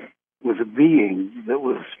 was a being that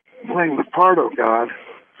was playing the part of God,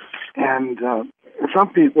 and some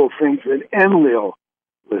people think that Enlil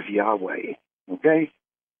was Yahweh, okay?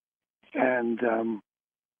 And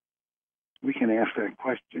we can ask that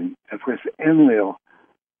question. Of course, Enlil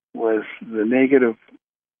was the negative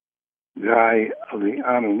guy of the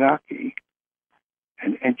Anunnaki,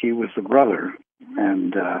 and Enki was the brother,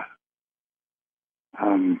 and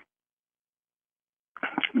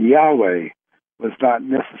Yahweh was not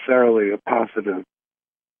necessarily a positive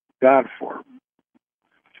God form.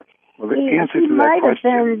 Well, the answer to that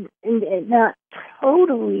question might have been not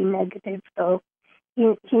totally negative, though.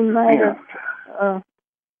 He might have,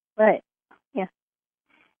 right, yeah.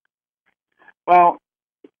 Well,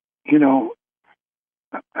 you know,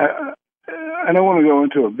 I don't want to go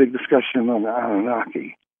into a big discussion on the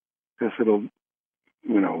Anunnaki, because it'll,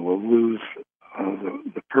 we'll lose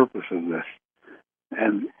the purpose of this.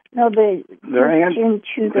 And no, the question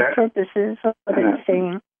to the purposes of what it's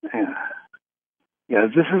saying. Yeah,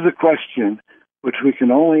 this is a question which we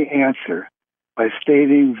can only answer by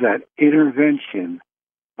stating that intervention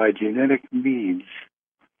by genetic means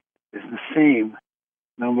is the same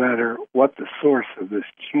no matter what the source of this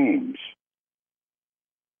change.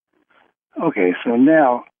 Okay, so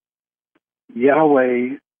now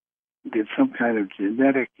Yahweh did some kind of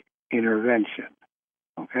genetic intervention.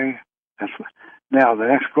 Okay? Now, the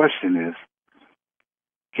next question is,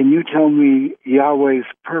 can you tell me Yahweh's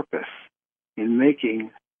purpose in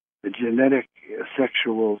making the genetic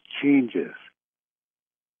sexual changes?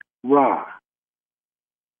 Ra.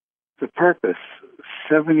 The purpose,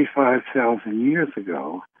 75,000 years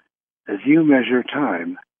ago, as you measure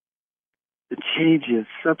time, the changes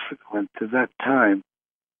subsequent to that time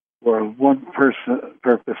were of one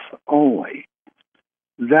purpose only,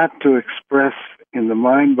 that to express in the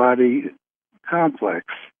mind-body complex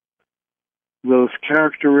those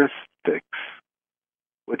characteristics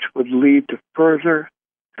which would lead to further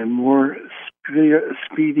and more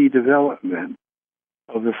speedy development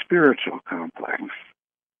of the spiritual complex.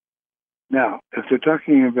 Now, if they're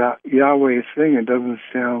talking about Yahweh's thing, it doesn't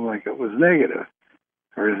sound like it was negative,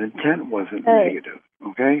 or his intent wasn't negative,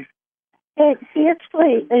 okay? That's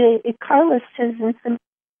why Carla says in some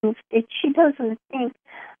things that she doesn't think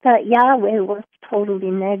that Yahweh was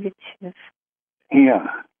totally negative. Yeah.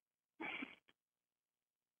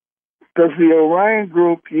 Does the Orion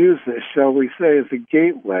group use this, shall we say, as a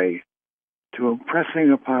gateway to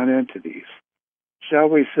impressing upon entities, shall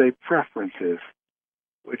we say, preferences,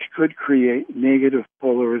 which could create negative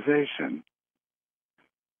polarization?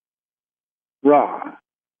 Ra.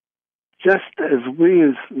 Just as we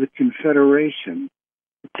as the Confederation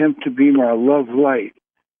attempt to beam our love light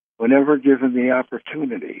whenever given the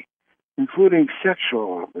opportunity, including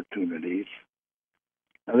sexual opportunities.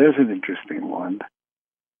 Now there's an interesting one,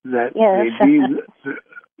 that they beam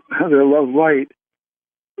their love light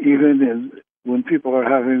even when people are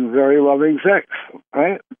having very loving sex,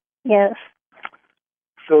 right? Yes.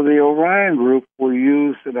 So the Orion group will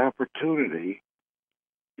use an opportunity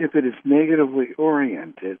if it is negatively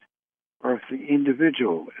oriented or if the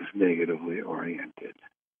individual is negatively oriented.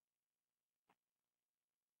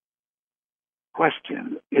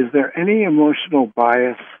 Question: is there any emotional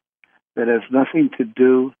bias that has nothing to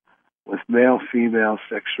do with male-female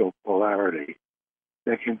sexual polarity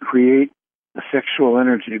that can create a sexual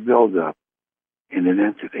energy buildup in an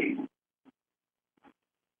entity?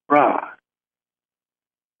 Ra.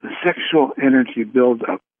 The sexual energy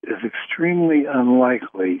buildup is extremely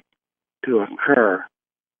unlikely to occur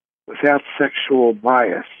without sexual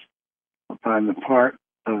bias upon the part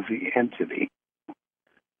of the entity.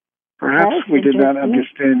 Perhaps we did not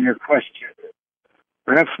understand your question.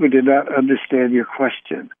 Perhaps we did not understand your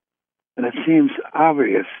question. And it seems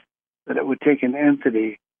obvious that it would take an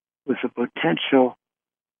entity with the potential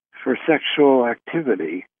for sexual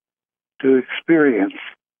activity to experience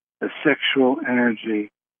a sexual energy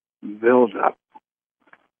buildup.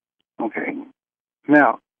 Okay.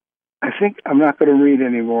 Now, I think I'm not going to read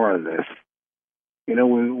any more of this. You know,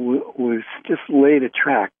 we've just laid a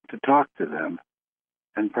track to talk to them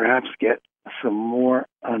and perhaps get some more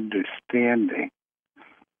understanding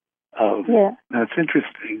of. Yeah. Now, it's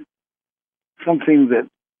interesting. Something that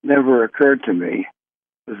never occurred to me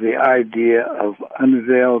was the idea of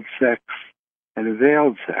unveiled sex and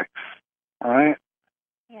veiled sex. All right?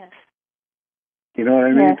 Yes. You know what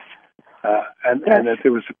I mean? Yes. And that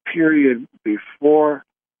there was a period before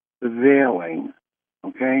the veiling,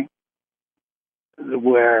 okay,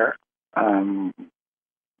 where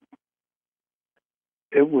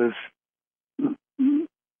it was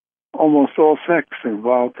almost all sex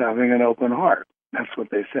involved having an open heart. That's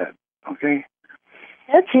what they said, okay?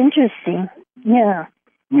 That's interesting. Yeah.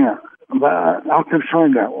 Yeah, but I'll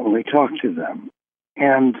confirm that when we talk to them.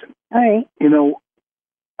 And, all right. You know,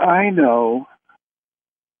 I know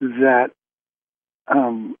that,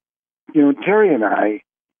 you know, Terry and I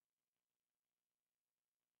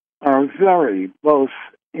are very both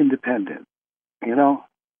independent, you know?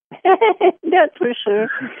 That's for sure.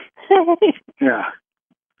 Yeah.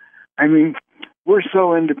 I mean, we're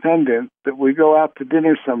so independent that we go out to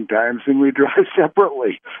dinner sometimes and we drive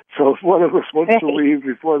separately. So if one of us wants to leave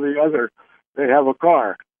before the other, they have a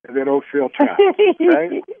car and they don't feel trapped,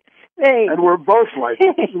 right? Right. And we're both like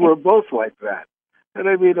that. And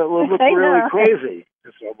I mean, it will look really crazy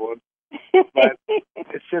to someone, but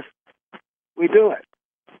it's just we do it,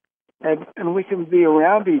 and we can be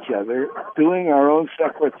around each other doing our own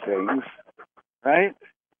separate things, right?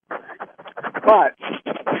 But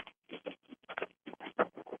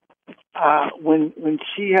when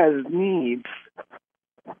she has needs,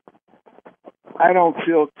 I don't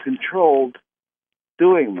feel controlled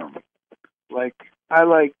doing them. Like I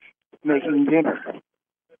like making dinner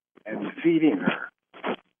and feeding her.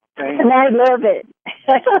 Okay? And I love it.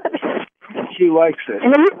 She likes it.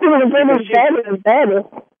 And it's getting better and better.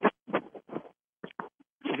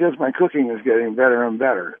 She says my cooking is getting better and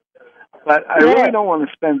better. But I really don't want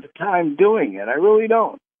to spend the time doing it. I really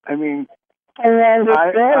don't. I mean, but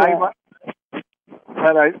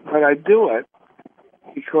I do it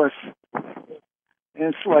because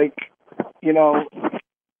it's like, you know,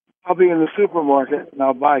 I'll be in the supermarket and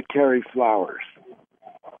I'll buy Terry flowers.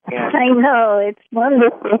 And I know, it's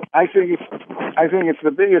wonderful. I think it's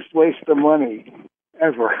the biggest waste of money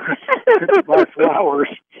ever to buy flowers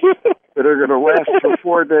that are going to last for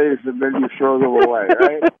 4 days and then you throw them away,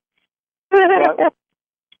 right? But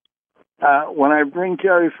when I bring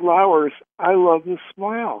Terry flowers, I love the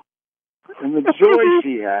smile and the joy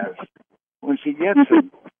she has when she gets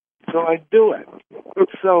them. So I do it.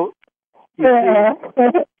 So you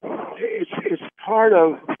see, it's part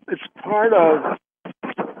of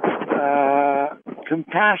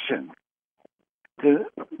compassion.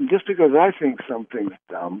 Just because I think something's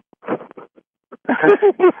dumb,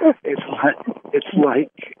 it's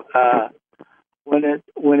like when it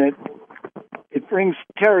brings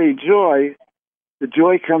Terry joy, the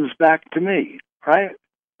joy comes back to me, right?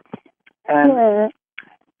 And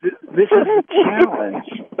this is a challenge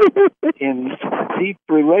in deep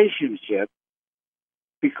relationship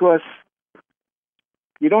because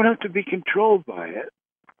you don't have to be controlled by it,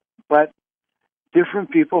 but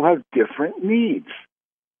different people have different needs.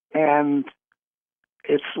 And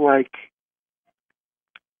it's like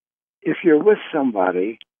if you're with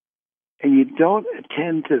somebody and you don't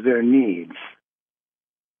attend to their needs,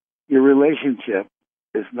 your relationship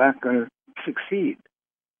is not going to succeed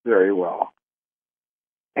very well.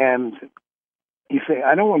 And you say,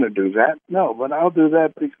 I don't want to do that. No, but I'll do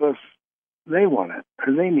that because they want it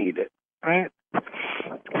or they need it, right?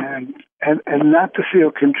 And not to feel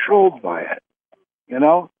controlled by it, you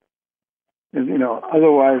know? And, you know,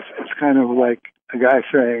 otherwise it's kind of like a guy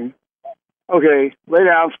saying, okay, lay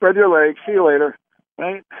down, spread your legs, see you later,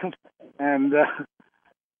 right? and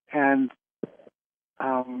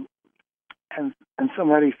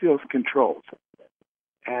somebody feels controlled.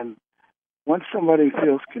 And once somebody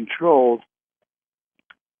feels controlled,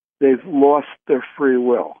 they've lost their free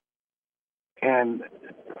will. And,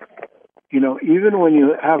 you know, even when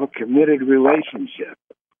you have a committed relationship,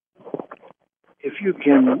 if you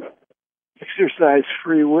can exercise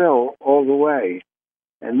free will all the way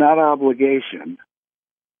and not obligation,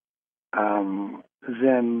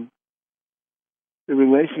 then the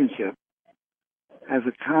relationship has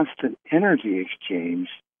a constant energy exchange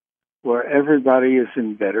where everybody is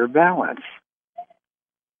in better balance.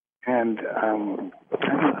 And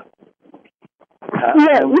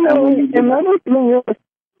another thing is,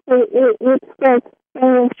 it's like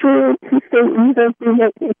true to certain something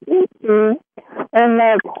that you think to, and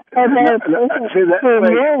that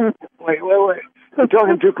wait. You're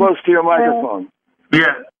talking too close to your microphone.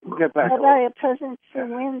 Yeah. Get back. I buy a present for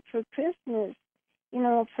Wynn for Christmas. You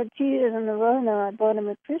know, for 2 years in a row now, I bought him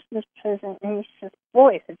a Christmas present, and he says,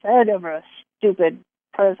 "Boy, is that ever a stupid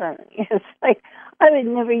present." It's like, I would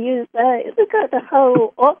never use that. Look at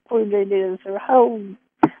how awkward it is, or how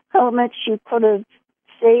much you could have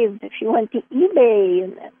saved if you went to eBay.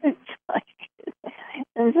 And it's like,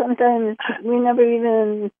 and sometimes we never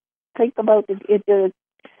even think about the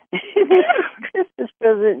Christmas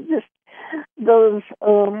present just goes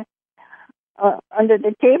under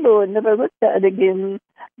the table and never looked at again.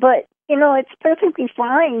 But, you know, it's perfectly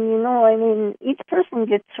fine, you know. I mean, each person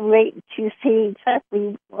gets a right to say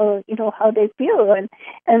exactly, you know, how they feel.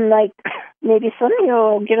 And like, maybe somebody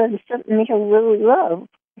will get on something he'll really love.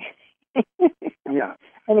 Yeah.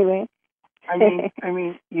 Anyway. I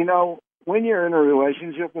mean, you know, when you're in a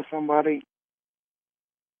relationship with somebody,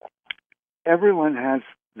 everyone has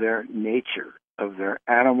their nature of their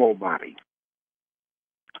animal body.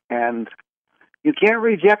 And you can't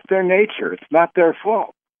reject their nature. It's not their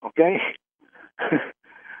fault, okay?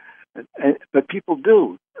 But people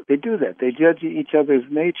do. They do that. They judge each other's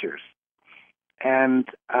natures. And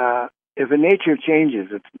if a nature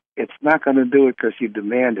changes, it's not going to do it because you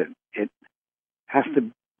demand it. It has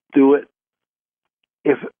to do it.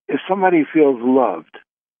 If somebody feels loved,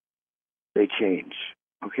 they change,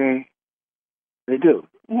 okay? They do.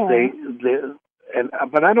 Yeah.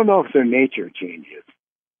 But I don't know if their nature changes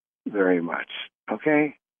very much.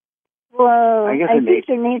 Okay. Well, I think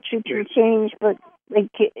their nature can change, but like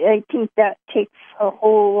I think that takes a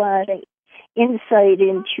whole lot of insight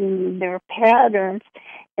into their patterns,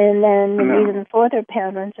 and then the reason for their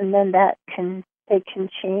patterns, and then they can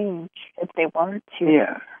change if they want to.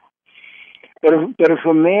 Yeah. But if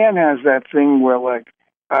a man has that thing where like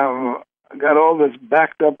got all this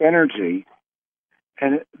backed up energy,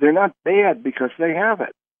 and they're not bad because they have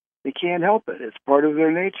it. They can't help it. It's part of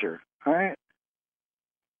their nature. All right.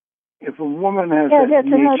 If a woman has that that's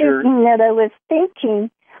nature, another thing that I was thinking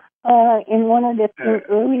in one of the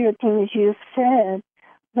earlier things you said,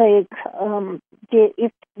 like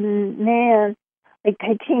if the man, like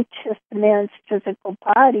I think just the man's physical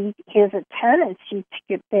body has a tendency to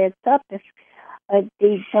get backed up if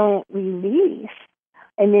they don't release.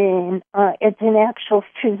 I mean, it's an actual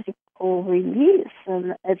physical release,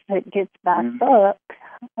 and if it gets backed up,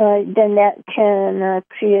 then that can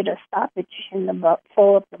create a stoppage in the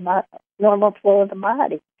normal flow of the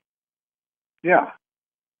body. Yeah.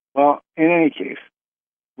 Well, in any case,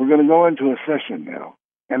 we're going to go into a session now,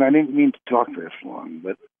 and I didn't mean to talk this long,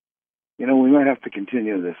 but you know, we might have to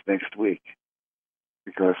continue this next week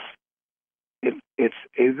because it's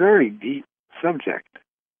a very deep subject,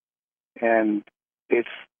 and it's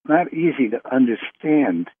not easy to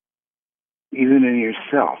understand even in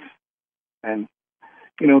yourself. And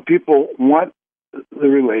you know, people want the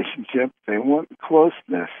relationship, they want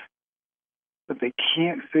closeness, but they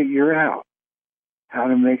can't figure out how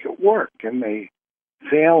to make it work. And they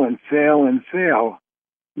fail and fail and fail,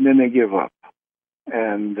 and then they give up.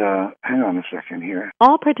 And hang on a second here.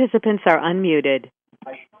 All participants are unmuted.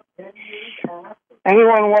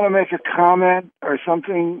 Anyone want to make a comment or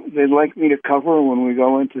something they'd like me to cover when we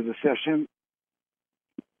go into the session?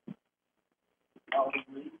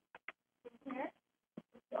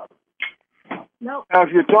 No. Now, if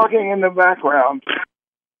you're talking in the background,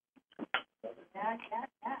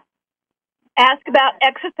 Ask about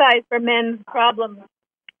exercise for men's problems.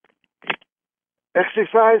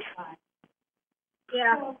 exercise?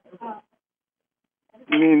 Yeah.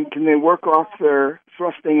 You mean, can they work off their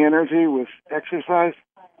thrusting energy with exercise?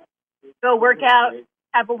 Go work out,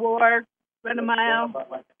 have a war, run a mile.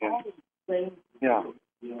 Yeah.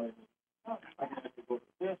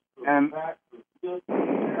 And,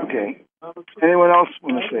 okay. Anyone else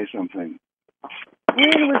want to say something?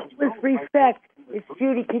 With respect, it's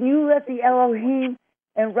Judy. Can you let the Elohim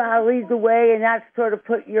and Ra lead the way and not sort of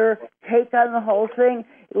put your take on the whole thing?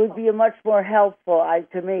 It would be a much more helpful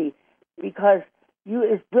to me, because you,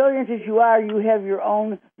 as brilliant as you are, you have your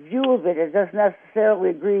own view of it. It doesn't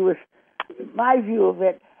necessarily agree with my view of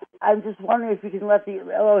it. I'm just wondering if you can let the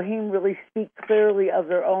Elohim really speak clearly of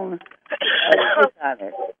their own take on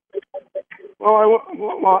it.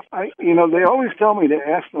 they always tell me to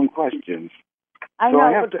ask them questions. I So know,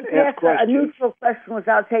 I have but to you ask ask a questions. neutral question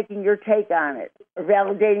without taking your take on it, or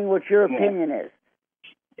validating what your opinion is.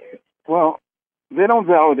 Well, they don't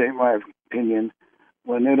validate my opinion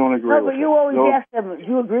when they don't agree No, with but it. you always So- ask them, do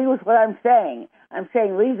you agree with what I'm saying? I'm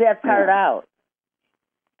saying leave that part out.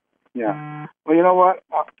 Yeah. Well, you know what?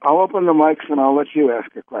 I'll open the mics and I'll let you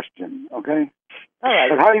ask a question. Okay. All right.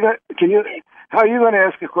 But how are you going to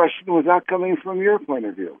ask a question without coming from your point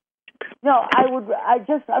of view? No,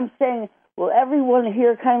 I'm saying, will everyone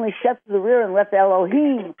here kindly step to the rear and let the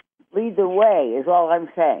Elohim lead the way, is all I'm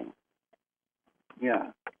saying.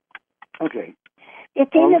 Yeah. Okay. The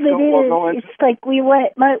thing of it is, it's like we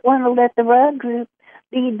might want to let the Ra group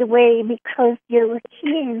lead the way because the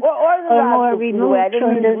Elohim are more removed I didn't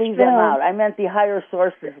from mean this to leave them realm. out. I meant the higher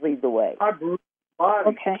sources lead the way.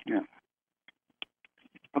 Okay. Yeah.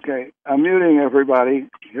 Okay. I'm muting everybody.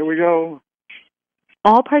 Here we go.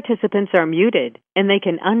 All participants are muted, and they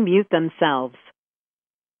can unmute themselves.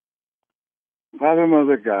 Father,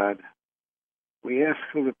 Mother, God, we ask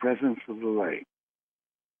for the presence of the light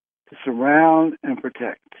to surround and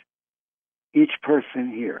protect each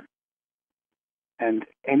person here, and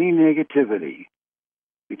any negativity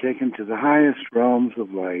be taken to the highest realms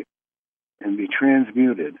of light and be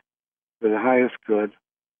transmuted for the highest good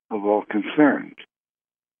of all concerned.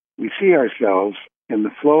 We see ourselves in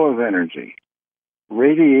the flow of energy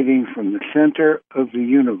radiating from the center of the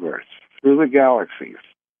universe, through the galaxies,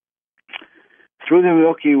 through the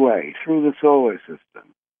Milky Way, through the solar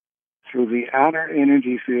system, through the outer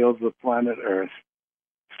energy fields of planet Earth,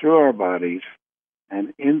 through our bodies,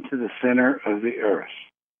 and into the center of the Earth.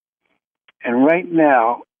 And right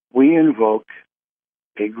now, we invoke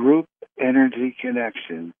a group energy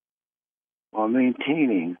connection while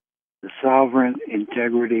maintaining the sovereign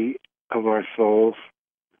integrity of our souls,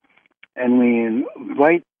 and we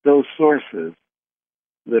invite those sources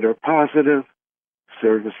that are positive,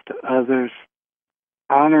 service to others,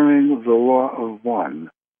 honoring the law of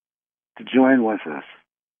one, to join with us.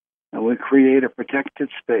 And we create a protected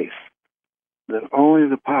space that only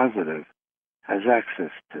the positive has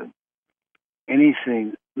access to.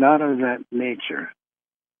 Anything not of that nature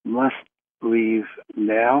must leave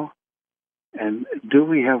now. And do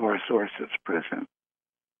we have our sources present?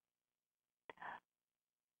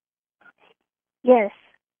 Yes.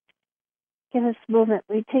 Give us a moment.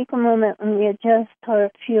 We take a moment and we adjust our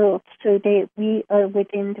fields so that we are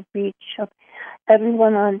within the reach of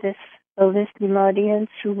everyone on this listening audience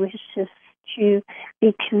who wishes to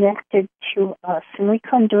be connected to us. And we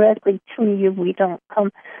come directly to you. We don't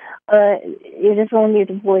come. It is only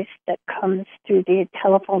the voice that comes through the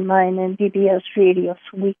telephone line and BBS radio.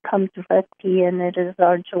 So we come directly, and it is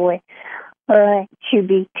our joy to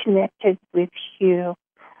be connected with you.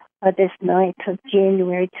 This 9th of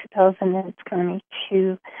January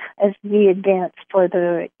 2022, as we advance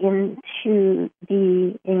further into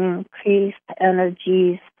the increased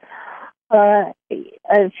energies of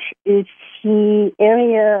the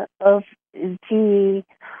area of the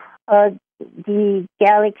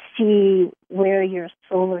galaxy where your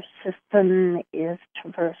solar system is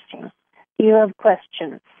traversing. Do you have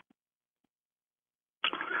questions?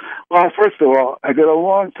 Well, first of all, I did a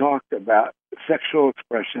long talk about sexual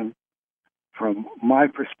expression from my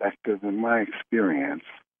perspective and my experience,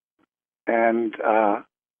 and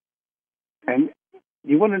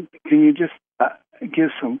you want to? Can you just give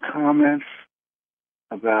some comments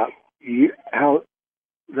about how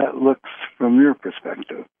that looks from your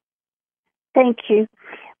perspective? Thank you.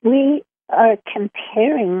 We are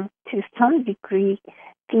comparing to some degree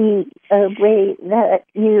the way that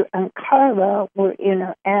you and Carla were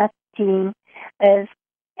interacting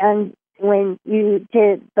and when you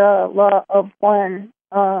did the Law of One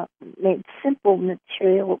made simple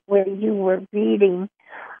material where you were reading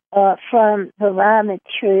from the raw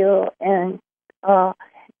material and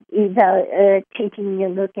taking a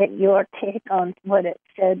look at your take on what it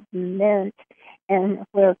said meant, and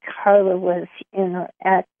where Carla was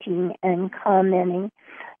interacting and commenting.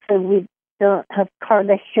 So we don't have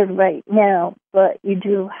Carla here right now, but you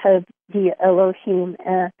do have the Elohim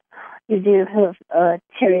and you do have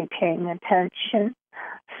Terry paying attention.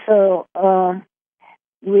 So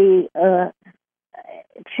we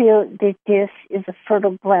feel that this is a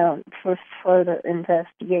fertile ground for further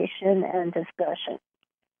investigation and discussion.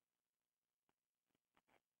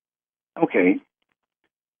 Okay.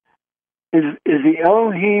 Is the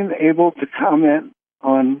Elohim able to comment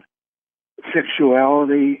on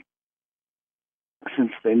sexuality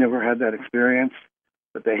since they never had that experience?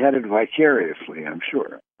 But they had it vicariously, I'm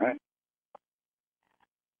sure, right?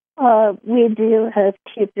 We do have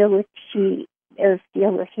the ability as the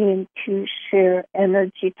Elohim to share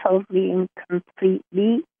energy totally and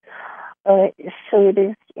completely. So it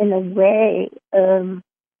is, in a way,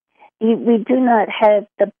 we do not have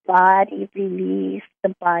the body release,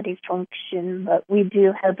 the body function, but we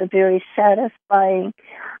do have a very satisfying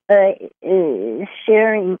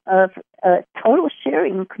sharing of, total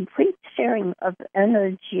sharing, complete sharing of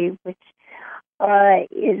energy, which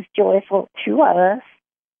is joyful to us.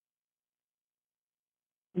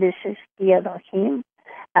 This is the Elohim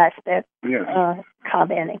aspect,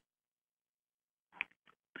 commenting.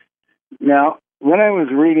 Now, when I was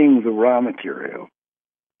reading the raw material,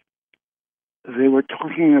 they were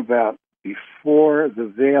talking about before the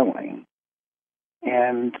veiling,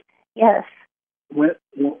 and yes, when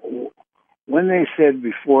they said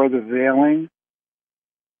before the veiling,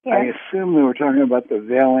 yes. I assume they were talking about the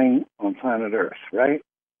veiling on planet Earth, right?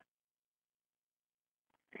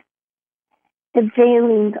 The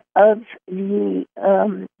veiling of the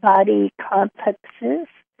body complexes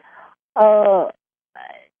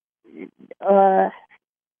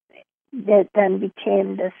that then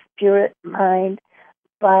became the spirit, mind,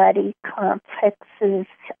 body complexes.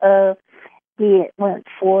 It went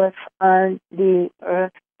forth on the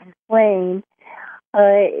earth plane.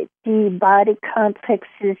 The body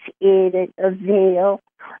complexes aided a veil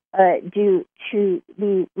due to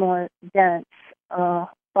the more dense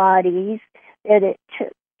bodies that it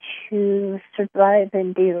took to survive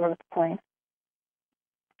in the earth plane.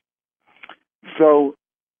 So,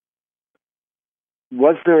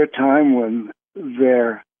 was there a time when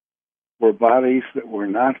there were bodies that were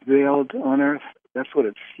not veiled on Earth? That's what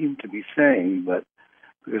it seemed to be saying, but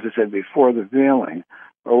because it said before the veiling,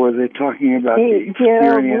 or were they talking about the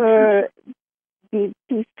experiences?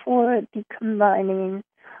 Before the combining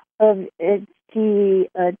of the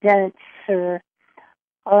denser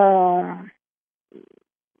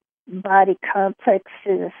body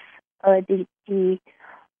complexes, the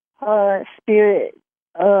spirit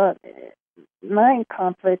mind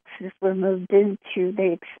complexes were moved into,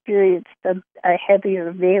 they experienced a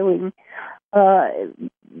heavier veiling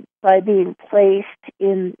by being placed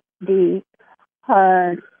in the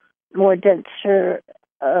more denser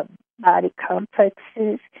body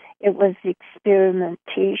complexes. It was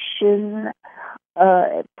experimentation,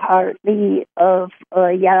 partly of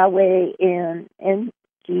Yahweh and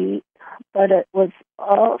Enki, but it was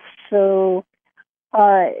also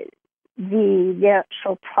the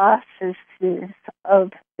natural processes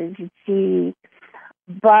of the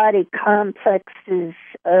body complexes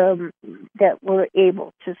that were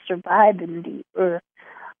able to survive in the earth,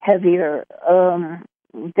 heavier,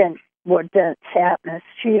 more dense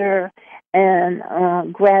atmosphere, and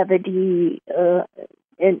gravity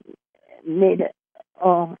it made it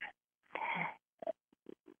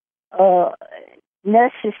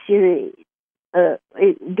necessary.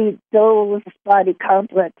 Those body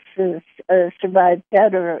complexes survive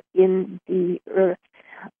better in the earth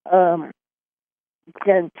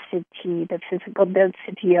density, the physical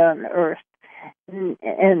density on Earth,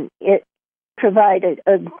 and it provided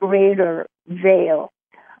a greater veil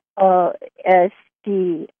as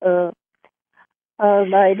the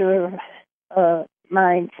lighter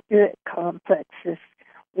mind-spirit complexes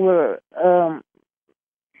were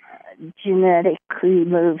genetically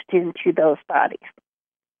moved into those bodies.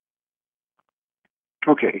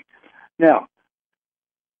 Okay. Now,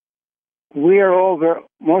 we are all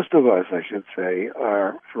most of us, I should say,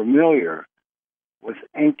 are familiar with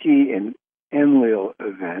Enki and Enlil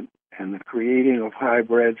event, and the creating of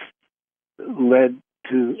hybrids led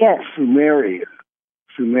to Sumeria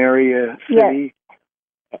city.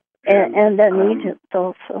 Yes. And then Egypt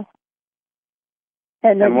also.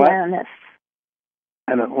 And Atlantis.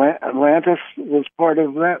 And Atlantis was part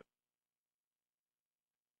of that?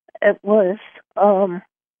 It was.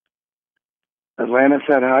 Atlantis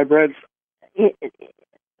had hybrids? It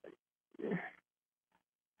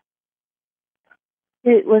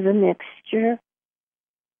was a mixture.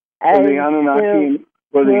 Were the Anunnaki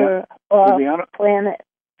were off planet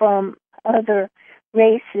from other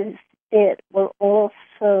races that were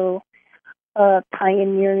also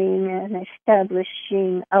pioneering and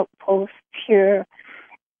establishing outposts here,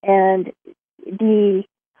 and the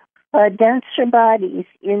denser bodies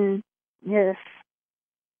in this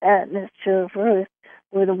atmosphere of Earth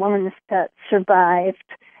were the ones that survived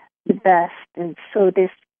the best, and so this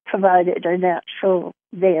provided a natural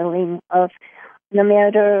veiling of, no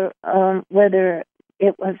matter whether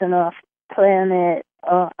it was an off-planet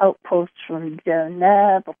outpost from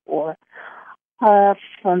Deneb or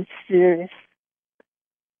from Sirius,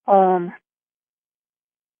 and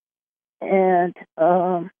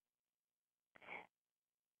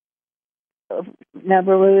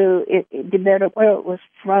never it matter where it was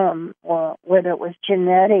from or whether it was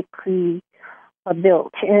genetically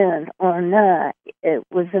built in or not. It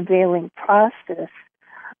was a veiling process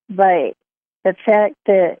by the fact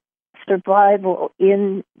that survival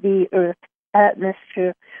in the Earth's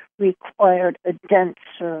atmosphere required a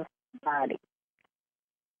denser body.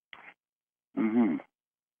 Mm-hmm.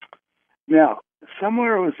 Now,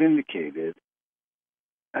 somewhere it was indicated,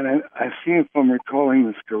 and I see if I'm recalling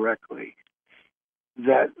this correctly,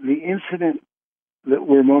 that the incident that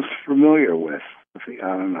we're most familiar with the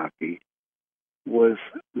Anunnaki was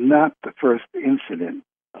not the first incident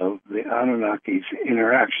of the Anunnaki's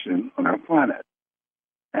interaction on our planet.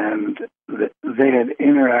 And they had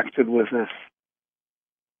interacted with us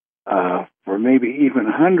for maybe even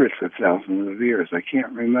hundreds of thousands of years. I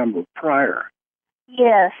can't remember prior.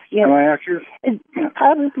 Yes. Am I accurate?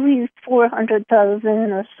 Probably 400,000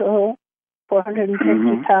 or so,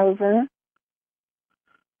 450,000.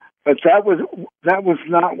 But that was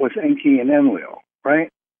not with Enki and Enlil, right?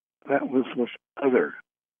 That was with other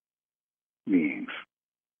beings.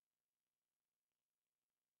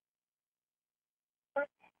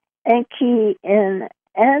 Enki and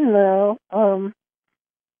Enlil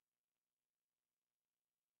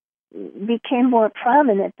became more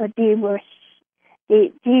prominent, but they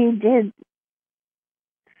did.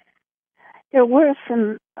 There were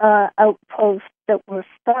some outposts that were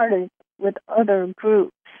started with other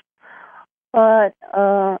groups, but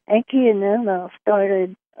Enki and Enlil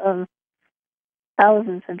started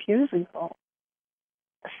thousands of years ago,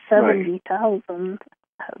 70,000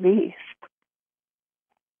 at least.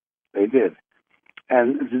 They did.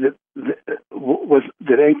 And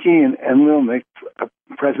did Enki and Enlil make a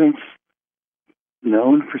presence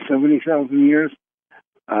known for 70,000 years?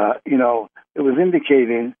 It was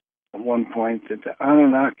indicating at one point that the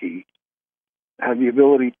Anunnaki had the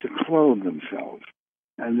ability to clone themselves,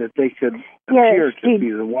 and that they could appear to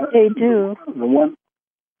be the one. They do. The one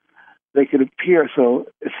they could appear. So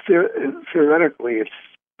theoretically, it's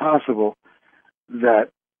possible that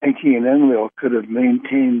Enki and Enlil could have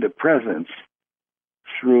maintained a presence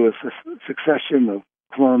through a succession of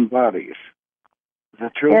clone bodies. Is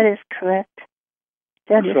that true? That is correct.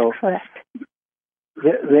 That is correct.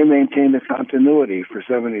 They maintained a continuity for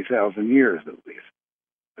 70,000 years at least.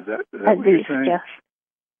 Is that at what least, you're saying?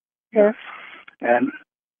 Yes. And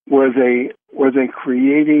were they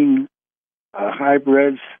creating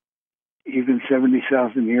hybrids even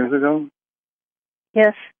 70,000 years ago?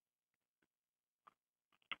 Yes.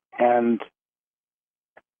 And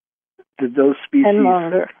did those species, and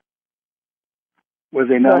longer, were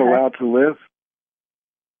they not allowed to live?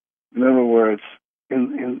 In other words,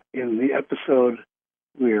 in the episode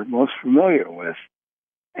we're most familiar with,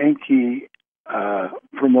 Enki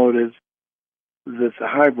promoted that the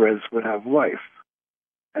hybrids would have life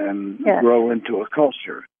and grow into a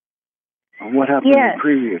culture. And what happened in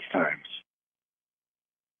previous times?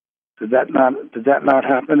 Did that not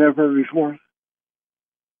happen ever before?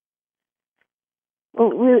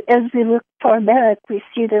 Well, as we look far back, we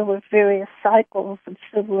see there were various cycles of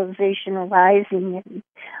civilization arising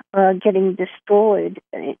and getting destroyed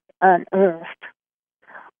on Earth.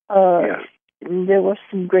 There were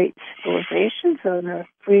some great civilizations on Earth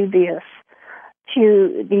previous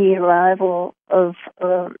to the arrival of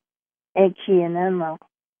Enki and Enlil.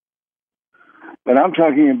 But I'm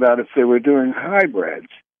talking about if they were doing hybrids,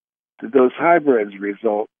 did those hybrids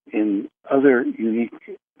result in other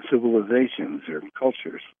unique civilizations or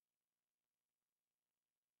cultures?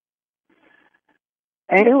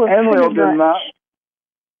 Enlil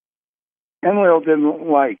didn't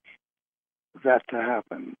like that to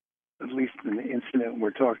happen, at least in the incident we're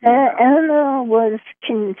talking about. Enlil was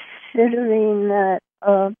considering that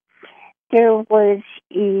there was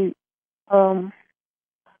a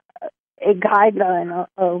guideline,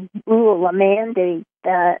 a rule, a mandate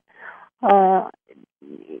that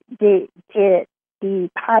the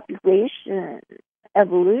population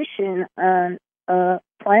evolution on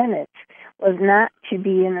planets was not to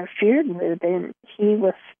be interfered with, and he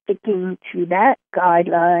was sticking to that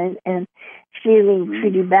guideline and feeling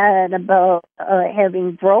pretty bad about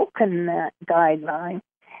having broken that guideline.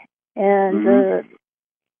 And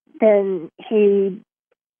then he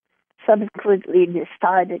subsequently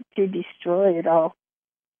decided to destroy it all.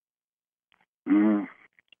 And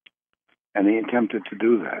he attempted to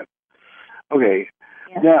do that. Okay,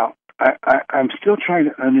 now I'm still trying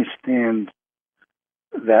to understand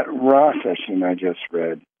that Ra session I just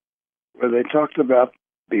read, where they talked about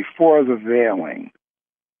before the veiling.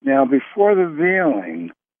 Now, before the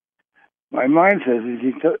veiling, my mind says, is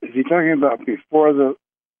he talking about before the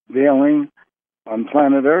veiling on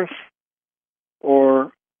planet Earth?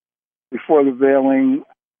 or before the veiling,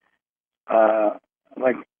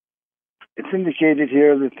 like it's indicated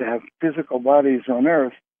here that to have physical bodies on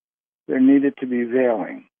Earth, there needed to be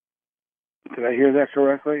veiling. Did I hear that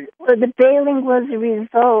correctly? Well, the veiling was a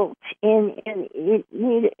result, and it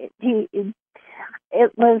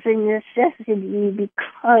was a necessity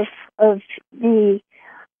because of the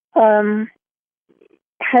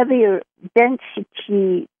heavier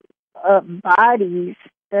density of bodies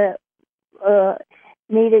that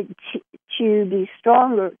needed to be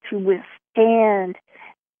stronger to withstand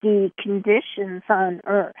the conditions on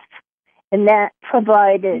Earth. And that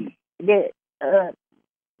provided,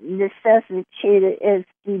 necessitated as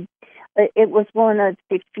it was one of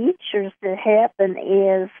the features that happened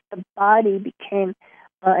as the body became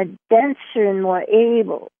denser and more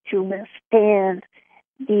able to withstand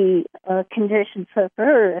the conditions of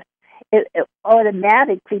Earth. It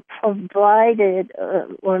automatically provided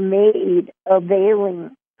or made a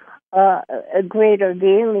veiling, a greater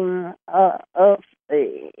veiling of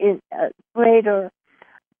a greater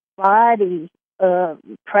body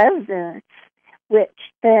presence, which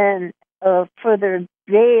then further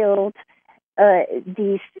veiled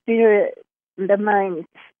the spirit, the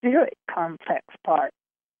mind-spirit complex part.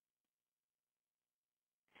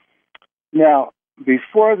 Now,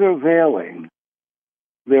 before the veiling,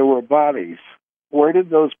 there were bodies. Where did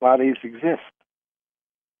those bodies exist?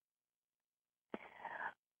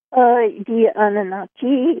 The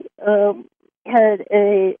Anunnaki had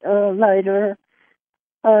a lighter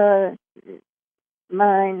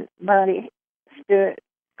mind, body, spirit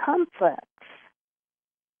complex.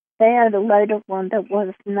 They had a lighter one that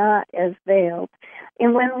was not as veiled.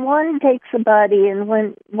 And when one takes a body, and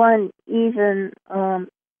when one even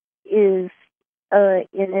is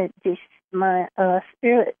in my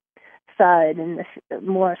spirit side, and the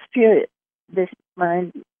more spirit, this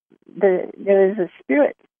mind, there is a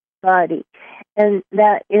spirit body, and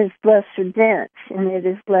that is lesser dense and it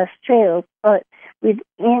is less veiled. But with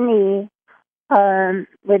any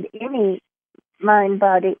mind,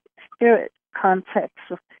 body, spirit complex,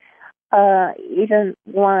 even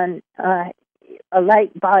one a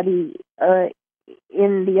light body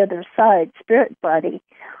in the other side, spirit body,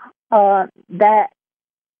 that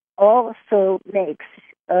also makes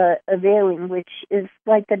a veiling, which is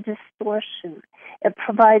like a distortion. It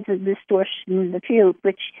provides a distortion in the field,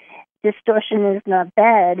 which distortion is not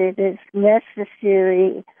bad. It is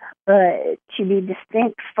necessary to be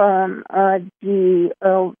distinct from the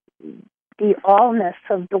allness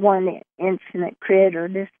of the one infinite creator.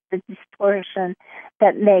 It is the distortion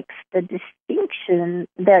that makes the distinction,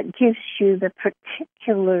 that gives you the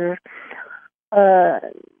particular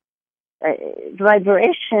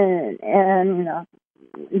vibration and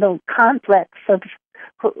the complex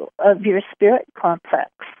of your spirit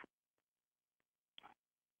complex.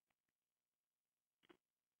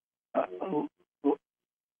 I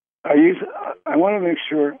want to make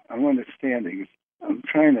sure I'm understanding. I'm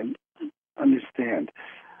trying to understand.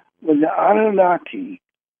 When the Anunnaki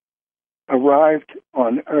arrived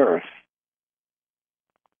on Earth,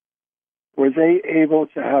 were they able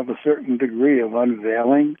to have a certain degree of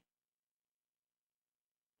unveiling?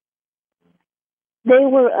 They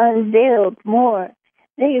were unveiled more.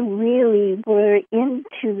 They really were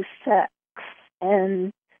into sex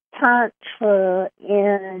and tantra,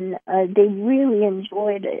 and they really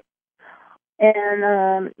enjoyed it.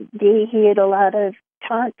 And they had a lot of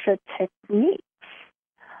tantra techniques.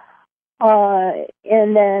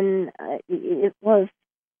 And then it was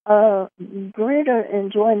a greater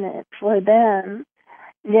enjoyment for them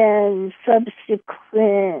than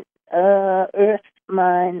subsequent earth,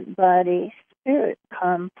 mind, body, spirit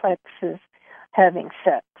complexes having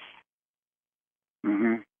sex.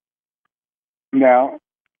 Mm-hmm. Now,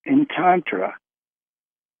 in Tantra,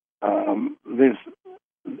 there's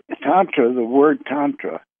Tantra, the word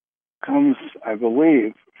Tantra comes, I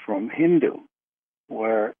believe, from Hindu,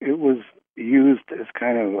 where it was used as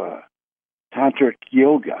kind of a tantric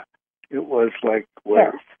yoga. It was like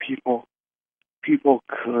where people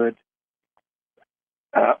could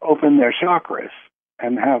open their chakras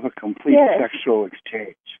and have a complete sexual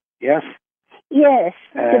exchange. Yes? Yes,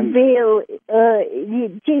 and the veil,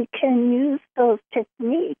 you can use those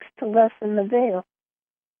techniques to lessen the veil.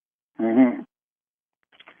 Mm-hmm.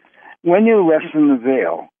 When you lessen the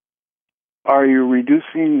veil, are you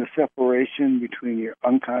reducing the separation between your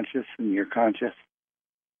unconscious and your conscious?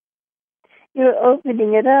 You're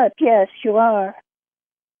opening it up, yes, you are.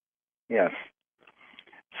 Yes.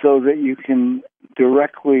 So that you can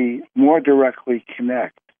more directly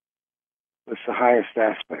connect with the highest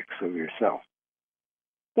aspects of yourself.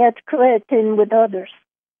 That's correct, and with others.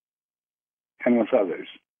 and with others.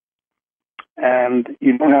 And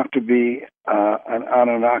you don't have to be an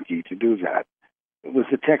Anunnaki to do that. It was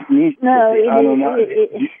a technique that the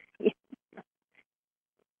Anunnaki...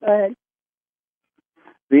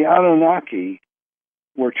 The Anunnaki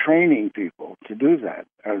were training people to do that,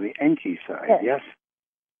 or the Enki side, yes?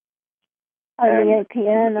 On the Enki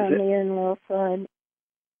and on the Enlil side.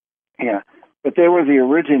 Yeah, but they were the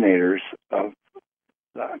originators of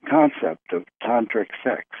the concept of tantric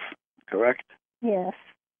sex, correct? Yes.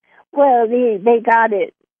 Well, they got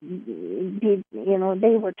it. You know,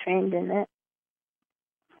 they were trained in it.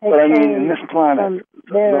 But I mean, in this planet,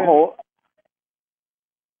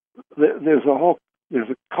 there's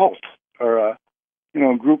a cult or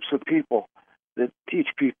groups of people that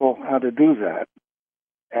teach people how to do that,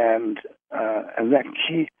 and that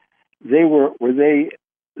key, were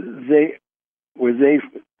they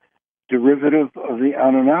derivative of the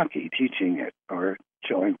Anunnaki teaching it or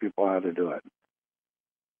showing people how to do it?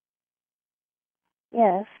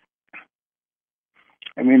 Yes.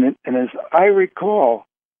 I mean, and as I recall,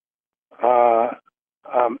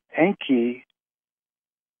 Enki,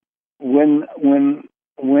 when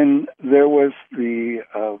there was the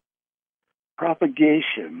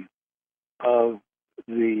propagation of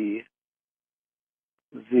the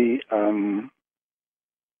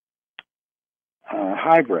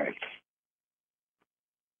hybrids,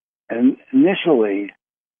 and initially,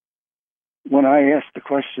 when I asked the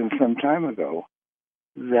question some time ago,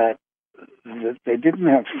 that they didn't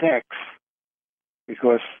have sex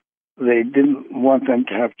because they didn't want them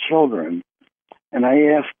to have children. And I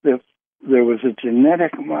asked if there was a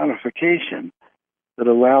genetic modification that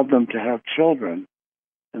allowed them to have children.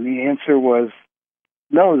 And the answer was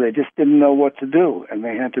no, they just didn't know what to do and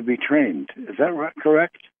they had to be trained. Is that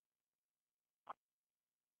correct?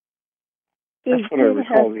 That's what I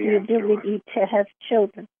recall the answer. The ability to have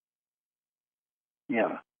children.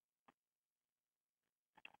 Yeah.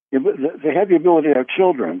 Yeah, but they had the ability to have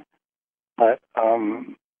children, but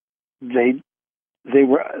they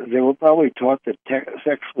were probably taught that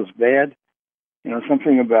sex was bad. You know,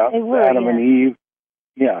 something about Adam and Eve.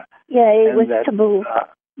 Yeah. Yeah, it was taboo.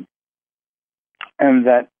 And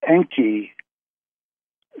that Enki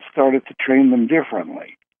started to train them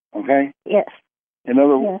differently. Okay. Yes. In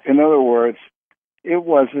other words, it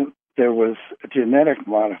wasn't. There was a genetic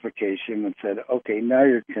modification that said, okay, now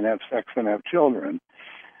you can have sex and have children.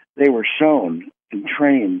 They were shown and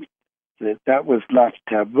trained that was not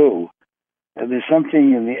taboo. And there's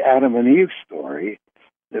something in the Adam and Eve story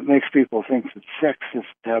that makes people think that sex is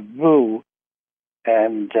taboo,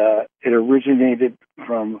 and it originated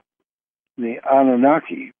from the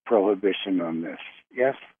Anunnaki prohibition on this.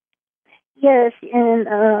 Yes? Yes,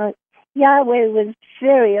 and Yahweh was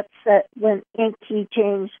very upset when Enki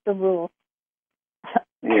changed the rules.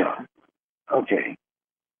 Yeah. Okay.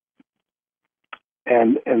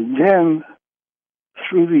 And then,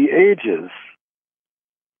 through the ages,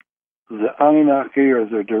 the Anunnaki or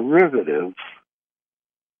the derivatives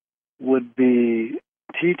would be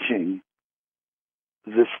teaching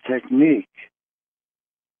this technique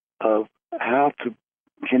of how to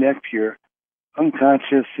connect your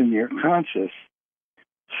unconscious and your conscious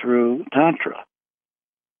through Tantra.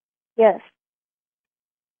 Yes.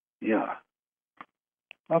 Yeah.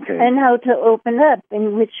 Okay. And how to open up,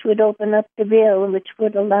 and which would open up the veil, and which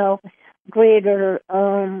would allow greater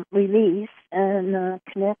release and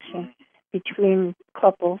connection between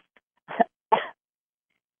couples.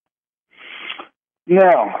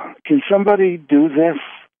 Now, can somebody do this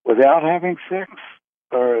without having sex,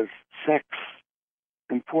 or is sex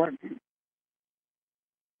important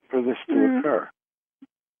for this to occur?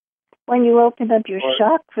 When you open up your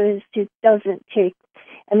chakras, it doesn't take.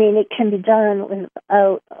 I mean, it can be done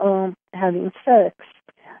without having sex.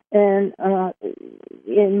 And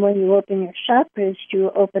when you open your chakras,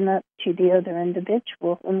 you open up to the other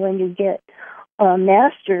individual. And when you get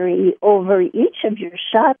mastery over each of your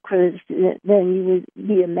chakras, then you would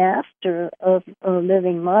be a master of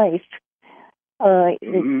living life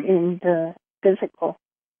in the physical.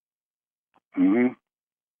 Mm-hmm.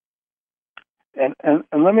 And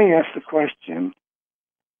let me ask the question,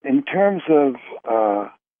 in terms of...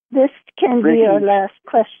 this can be our last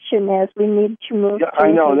question as we need to move. Yeah,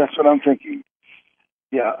 I know, that's what I'm thinking.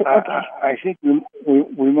 Yeah, okay. I think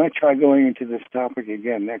we might try going into this topic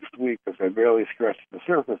again next week because I barely scratched the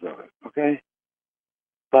surface of it, okay?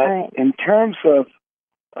 But in terms of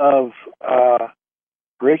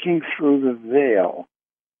breaking through the veil,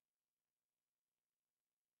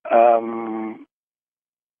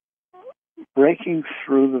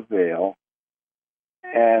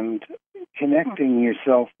 and connecting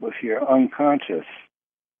yourself with your unconscious,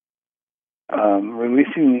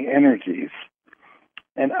 releasing the energies.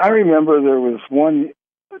 And I remember there was one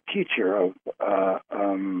teacher of,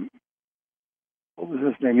 what was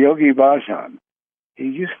his name, Yogi Bhajan. He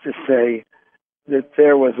used to say that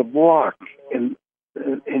there was a block in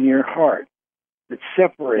your heart that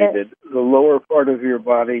separated the lower part of your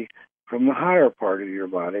body from the higher part of your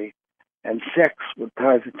body, and sex would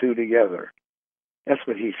tie the two together. That's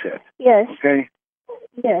what he said. Yes. Okay?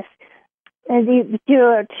 Yes. And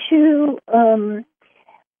there are two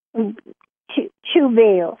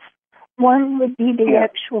veils. One would be the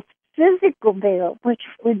actual physical veil, which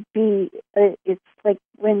would be, it's like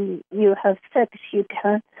when you have sex, you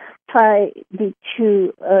can tie the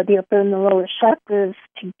two, the upper and the lower chakras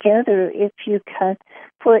together if you can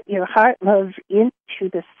put your heart love into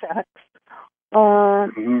the sex.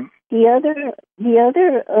 The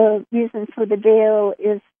other reason for the veil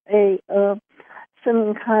is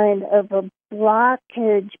some kind of a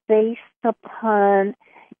blockage based upon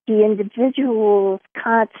the individual's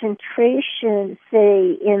concentration,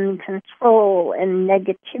 say, in control and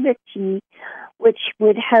negativity, which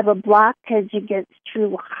would have a blockage against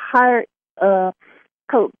true heart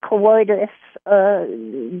coitus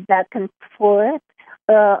back and forth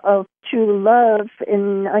of true love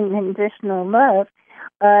and unconditional love.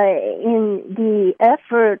 In the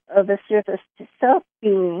effort of a service to self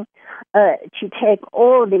being to take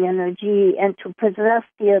all the energy and to possess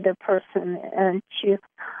the other person and to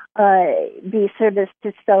be service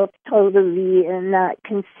to self totally and not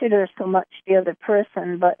consider so much the other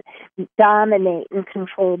person but dominate and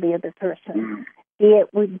control the other person.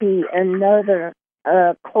 It would be another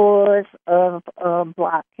cause of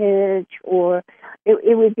blockage, or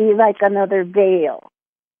it would be like another veil.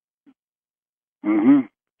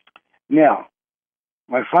 Now,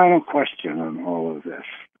 my final question on all of this,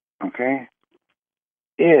 okay,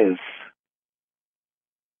 is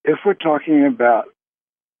if we're talking about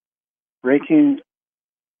breaking,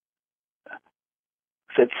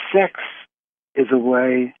 that sex is a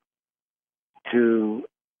way to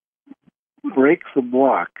break the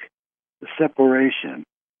block, the separation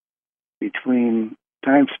between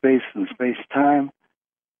time-space and space-time,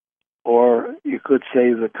 or you could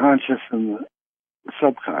say the conscious and the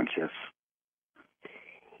subconscious.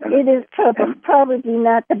 It is probably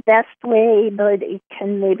not the best way, but it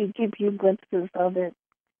can maybe give you glimpses of it.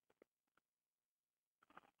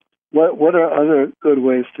 What are other good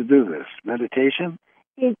ways to do this? Meditation?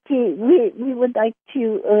 We would like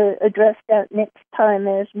to address that next time,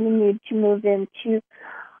 as we need to move into,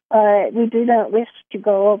 we do not wish to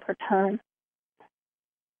go over time.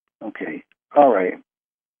 Okay. All right.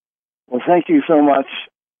 Well, thank you so much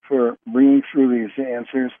for bringing through these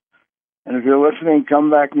answers. And if you're listening, come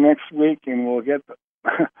back next week and we'll get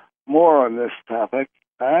more on this topic.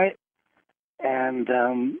 All right? And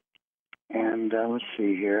let's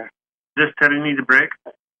see here. Does Terry need a break?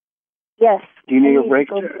 Yes. Do you need a break?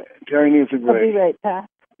 Terry needs a break. I'll be right back.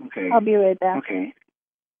 Okay. I'll be right back. Okay.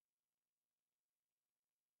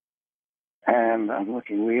 And I'm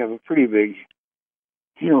looking. We have a pretty big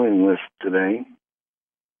healing list today.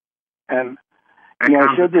 And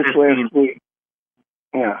I said this last week.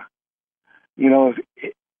 Yeah.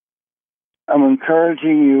 I'm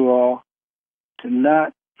encouraging you all to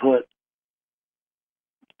not put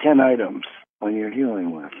 10 items on your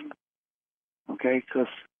healing list. Okay?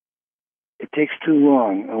 Because it takes too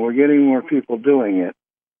long, and we're getting more people doing it.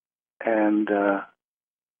 And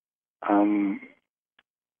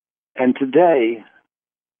today,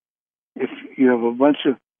 if you have a bunch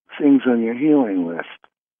of things on your healing list,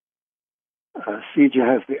 CJ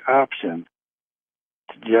has the option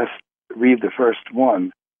to just read the first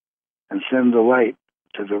one and send the light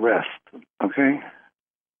to the rest, okay?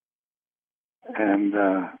 And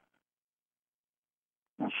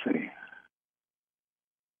let's see.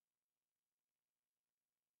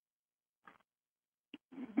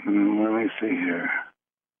 Let me see here.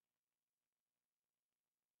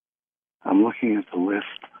 I'm looking at the list.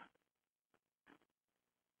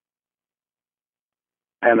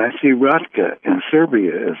 And I see Ratka in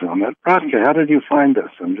Serbia is on it. Ratka, how did you find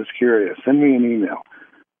us? I'm just curious. Send me an email.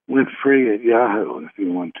 Winfrey@Yahoo if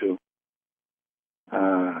you want to.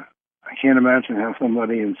 I can't imagine how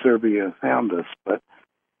somebody in Serbia found us, but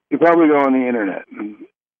you probably go on the internet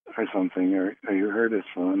or something, or you heard us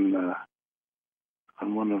on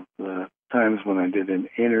one of the times when I did an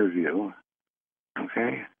interview.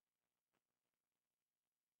 Okay?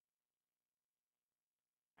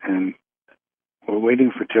 And we're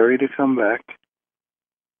waiting for Terry to come back.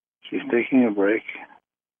 She's taking a break.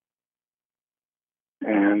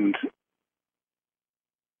 And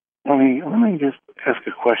let me just ask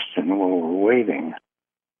a question while we're waiting.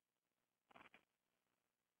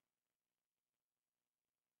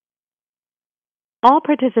 All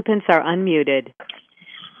participants are unmuted.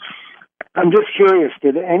 I'm just curious,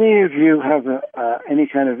 did any of you have any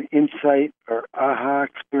kind of insight or aha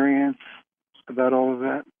experience about all of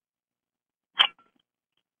that?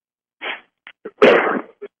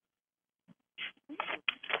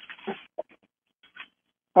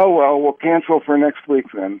 Oh, well, we'll cancel for next week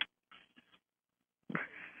then.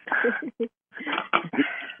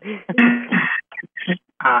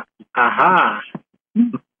 Aha.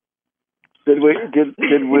 Did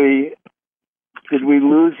we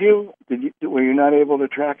lose you? Were you not able to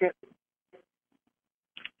track it?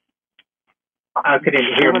 I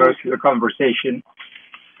couldn't hear most of the conversation.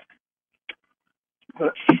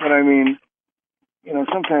 But I mean,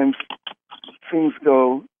 sometimes things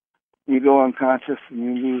you go unconscious and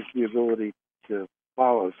you lose the ability to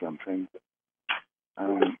follow something.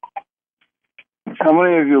 How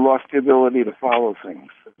many of you lost the ability to follow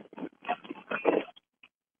things?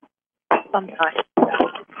 Sometimes.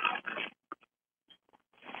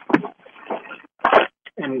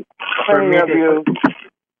 And for me,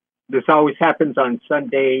 this always happens on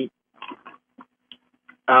Sunday.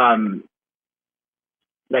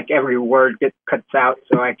 Like every word gets cuts out,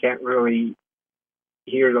 so I can't really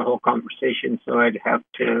hear the whole conversation, so I'd have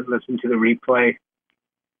to listen to the replay.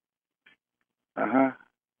 Uh-huh.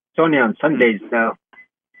 It's only on Sundays, though.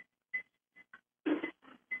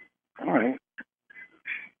 All right.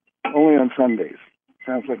 Only on Sundays.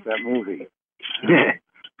 Sounds like that movie.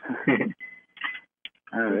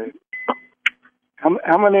 All right.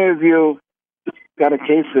 How many of you got a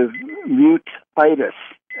case of mute-itis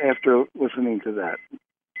after listening to that?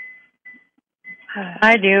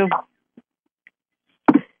 I do.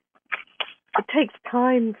 It takes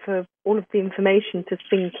time for all of the information to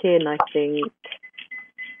sink in, I think.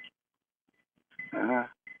 Uh-huh.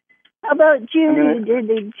 How about Judy?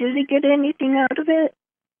 Did Judy get anything out of it?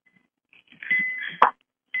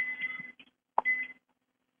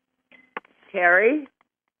 Terry?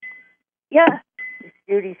 Yeah.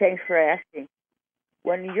 Judy, thanks for asking.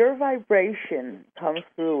 When your vibration comes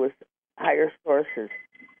through with higher sources,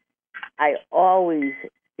 I always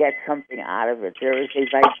get something out of it. There is a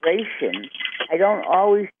vibration. I don't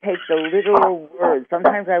always take the literal words.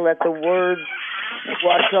 Sometimes I let the words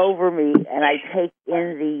wash over me, and I take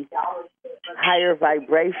in the higher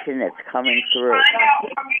vibration that's coming through.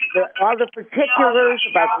 All the particulars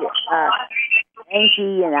about the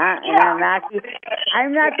Enki and Anunnaki,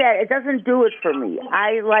 I'm not that. It doesn't do it for me.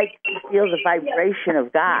 I like to feel the vibration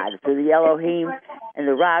of God through the Elohim and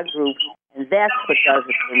the Ra group, and that's what does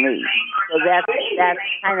it for me. So that's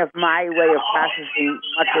kind of my way of processing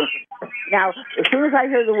much of. Now, as soon as I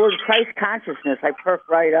hear the word Christ consciousness, I perk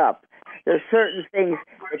right up. There's certain things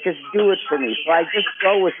that just do it for me. So I just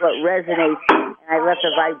go with what resonates, and I let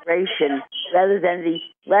the vibration, rather than the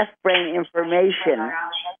left brain information,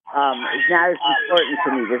 is not as important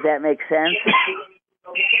to me. Does that make sense?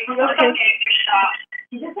 Okay.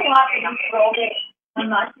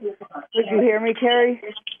 Did you hear me, Terry?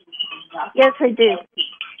 Yes, I do.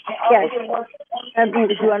 Yes.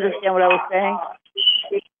 Did you understand what I was saying?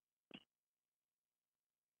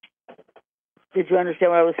 Did you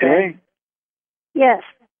understand what I was saying? Yes.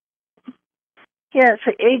 Yes,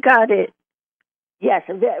 I got it. Yes,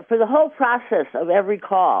 for the whole process of every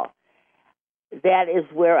call, that is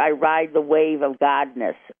where I ride the wave of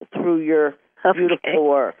Godness through your beautiful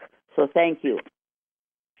work. So thank you.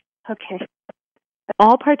 Okay.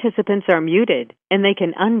 All participants are muted, and they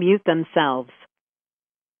can unmute themselves.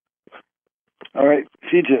 All right,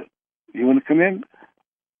 Sija, you want to come in?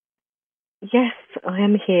 Yes, I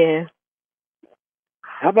am here.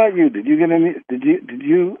 How about you? Did you get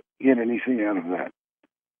anything out of that?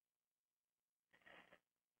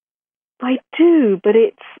 I do, but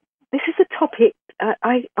this is a topic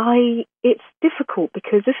it's difficult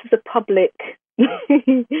because this is a public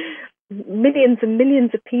millions and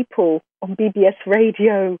millions of people on BBS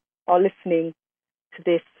radio are listening to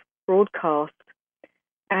this broadcast,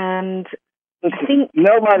 and listen, I think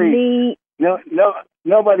nobody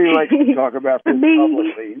likes to talk about this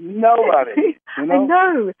publicly. Nobody. You know? I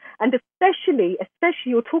know, and especially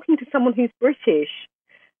you're talking to someone who's British,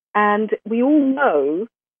 and we all know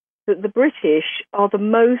that the British are the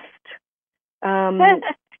most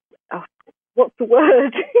what's the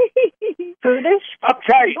word? Prudish?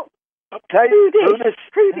 Uptight.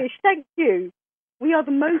 Prudish, thank you. We are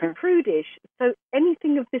the most prudish. So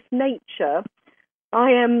anything of this nature,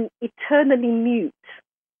 I am eternally mute.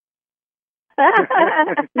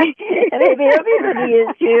 Maybe everybody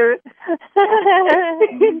is here.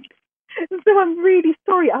 So I'm really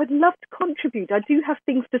sorry. I'd love to contribute. I do have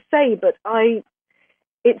things to say, but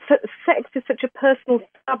sex is such a personal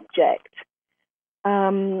subject.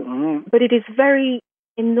 but it is very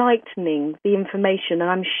enlightening, the information, and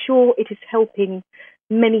I'm sure it is helping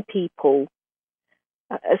many people,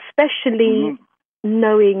 especially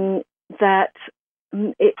knowing that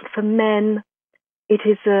for men, it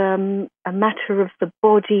is a matter of the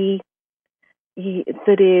body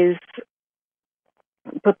that is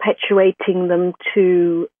perpetuating them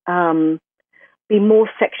to be more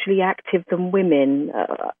sexually active than women.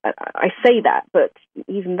 I say that, but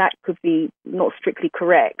even that could be not strictly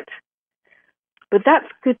correct. But that's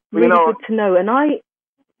good, really good to know. And I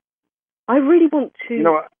really want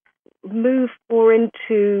to move more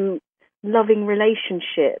into loving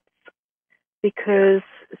relationships, because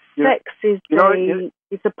sex is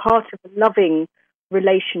a part of a loving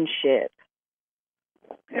relationship.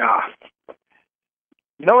 Yeah.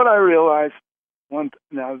 You know what I realized?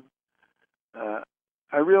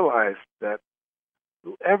 I realized that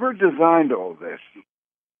whoever designed all this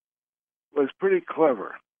was pretty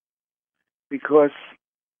clever, because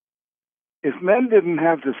if men didn't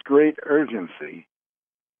have this great urgency,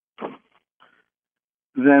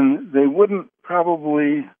 then they wouldn't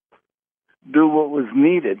probably do what was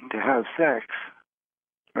needed to have sex,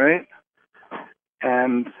 right?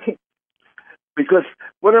 And because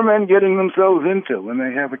what are men getting themselves into when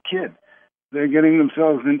they have a kid? They're getting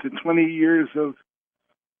themselves into 20 years of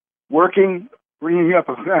working, bringing up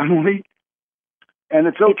a family, and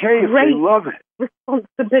it's okay if they love it.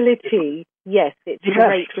 Responsibility, yes, it's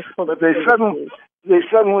great responsibility. But they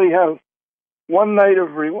suddenly have one night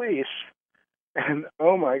of release, and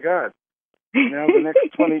oh my God, now the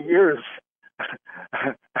next 20 years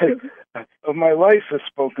of my life is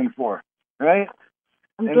spoken for, right?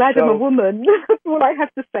 I'm glad I'm a woman. That's all I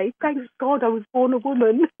have to say. Thank God I was born a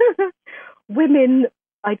woman. Women,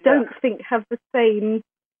 I don't think, have the same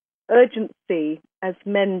urgency as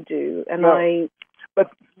men do, and I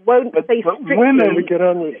won't say strictly. When do we get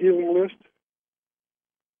on the healing list?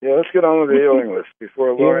 Yeah, let's get on with the healing list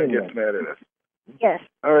before Lauren gets mad at us. Yes.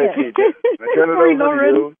 All right, TJ. I turn it over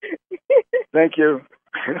Lauren. to you. Thank you.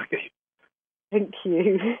 Thank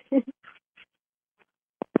you.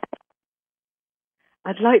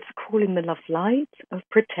 I'd like to call in the love light of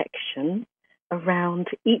protection around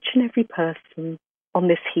each and every person on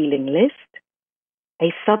this healing list,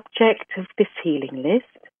 a subject of this healing list,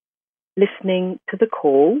 listening to the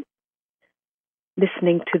call,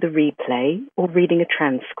 listening to the replay, or reading a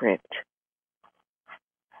transcript.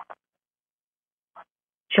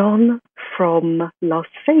 John from Las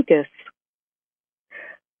Vegas.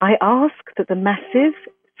 I ask that the massive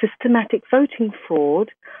systematic voting fraud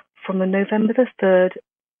from the November the 3rd,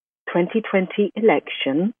 2020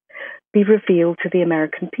 election be revealed to the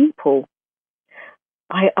American people.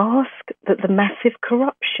 I ask that the massive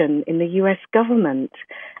corruption in the US government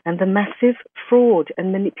and the massive fraud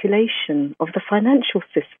and manipulation of the financial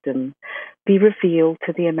system be revealed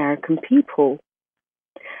to the American people.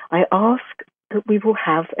 I ask that we will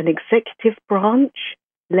have an executive branch,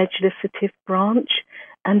 legislative branch,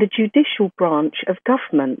 and a judicial branch of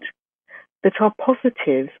government that are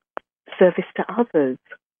positive, service to others,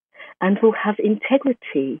 and will have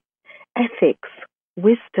integrity, ethics,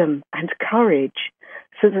 wisdom, and courage,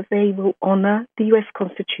 so that they will honor the US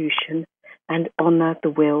Constitution and honor the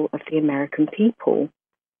will of the American people.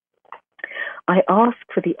 I ask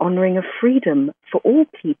for the honoring of freedom for all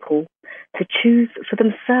people to choose for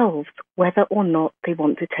themselves whether or not they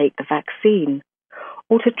want to take the vaccine,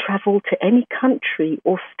 or to travel to any country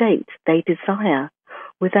or state they desire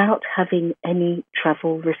without having any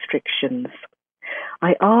travel restrictions.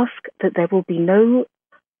 I ask that there will be no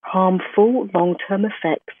harmful long-term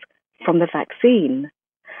effects from the vaccine.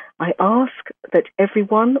 I ask that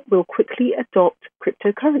everyone will quickly adopt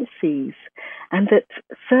cryptocurrencies, and that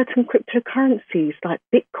certain cryptocurrencies like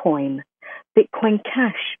Bitcoin, Bitcoin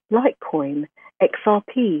Cash, Litecoin,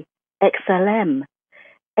 XRP, XLM,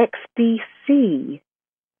 XDC,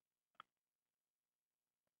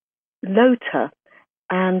 LOTA,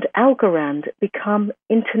 and Algorand become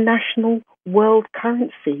international world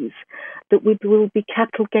currencies that will be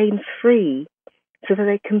capital gains free, so that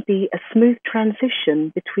there can be a smooth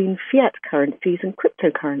transition between fiat currencies and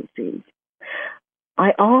cryptocurrencies.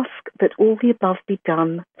 I ask that all the above be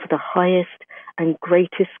done for the highest and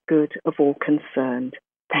greatest good of all concerned.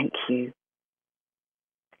 Thank you.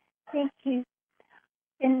 Thank you.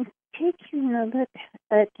 In taking a look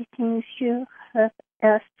at the things you have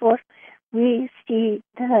asked for, we see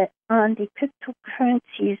that on the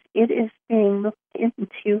cryptocurrencies, it is being looked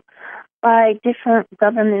into by different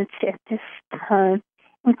governments at this time,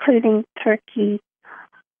 including Turkey,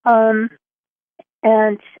 and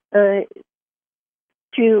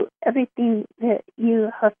through everything that you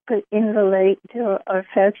have put in the light, there are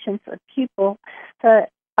fractions of people that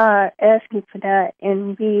are asking for that,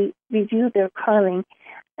 and we review their calling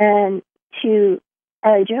and to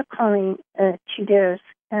add your calling to theirs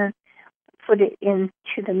and put it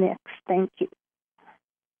into the mix. Thank you.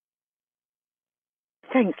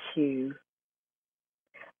 Thank you.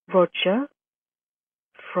 Roger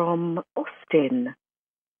from Austin.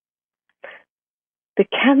 The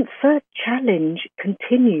cancer challenge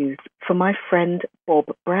continues for my friend Bob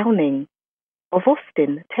Browning of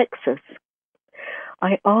Austin, Texas.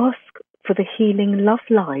 I ask for the healing love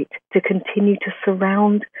light to continue to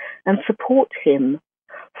surround and support him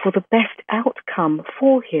for the best outcome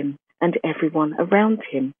for him and everyone around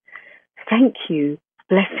him. Thank you.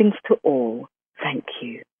 Blessings to all. Thank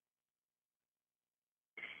you.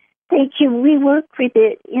 Thank you. We work with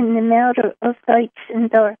it in the matter of lights and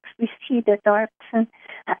darks. We see the darks and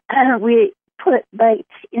we put lights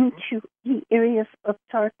into the areas of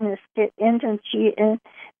darkness that energy and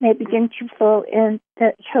may begin to flow and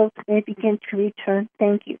that health may begin to return.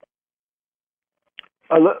 Thank you.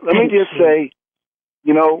 Let me just say,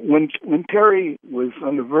 when Terry was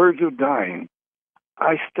on the verge of dying,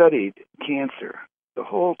 I studied cancer the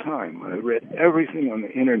whole time. I read everything on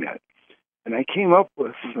the internet. And I came up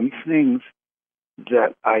with some things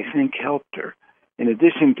that I think helped her, in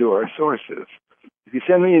addition to our sources. If you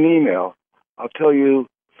send me an email, I'll tell you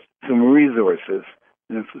some resources.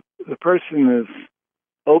 And if the person is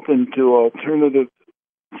open to alternative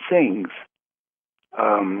things,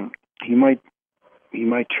 he might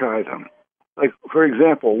try them. Like, for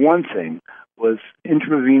example, one thing was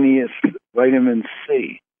intravenous vitamin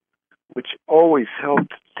C, which always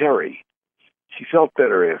helped Terry. She felt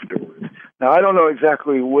better afterwards. Now, I don't know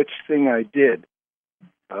exactly which thing I did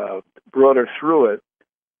brought her through it,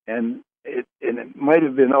 and it might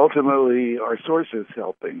have been ultimately our sources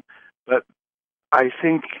helping, but I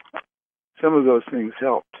think some of those things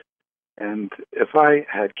helped. And if I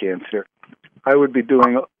had cancer, I would be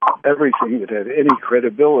doing everything that had any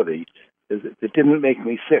credibility that didn't make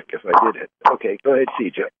me sick if I did it. Okay, go ahead,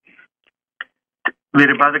 CJ.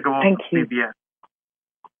 We're about to go off PBS.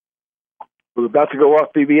 We're about to go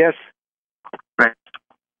off PBS? Right.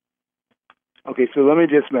 Okay, so let me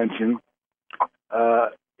just mention,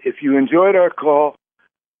 if you enjoyed our call,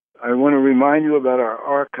 I want to remind you about our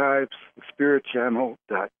archives,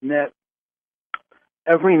 spiritchannel.net.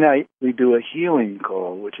 Every night we do a healing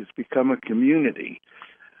call, which has become a community,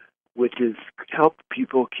 which has helped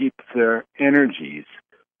people keep their energies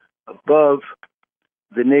above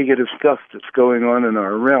the negative stuff that's going on in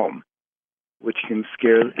our realm, which can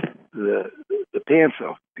scare the pants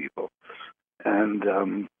off people. And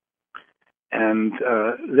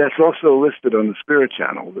that's also listed on the Spirit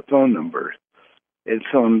Channel, the phone number. It's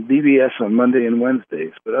on BBS on Monday and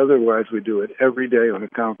Wednesdays, but otherwise we do it every day on a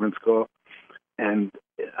conference call. And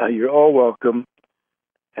you're all welcome,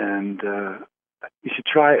 and you should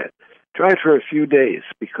try it. Try it for a few days,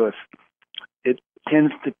 because it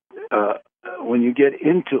tends to, when you get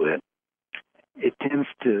into it, it tends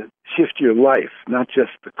to shift your life, not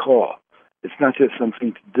just the call. It's not just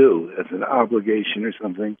something to do as an obligation or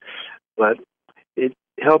something, but it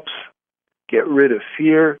helps get rid of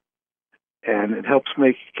fear, and it helps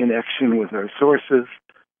make a connection with our sources,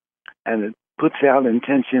 and it puts out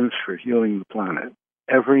intentions for healing the planet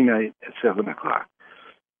every night at 7 o'clock.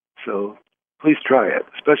 So please try it,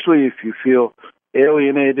 especially if you feel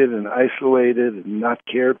alienated and isolated and not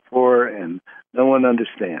cared for and no one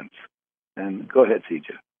understands. And go ahead,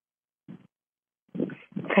 CJ.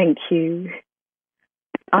 Thank you.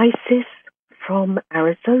 Isis from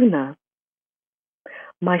Arizona.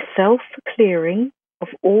 My self-clearing of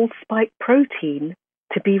all spike protein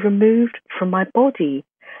to be removed from my body,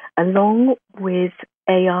 along with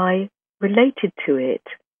AI related to it.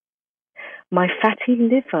 My fatty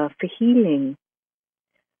liver for healing.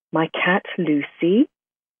 My cat Lucy.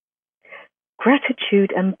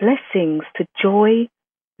 Gratitude and blessings to Joy,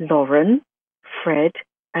 Lauren, Fred,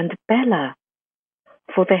 and Bella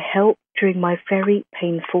for their help during my very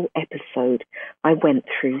painful episode I went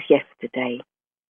through yesterday.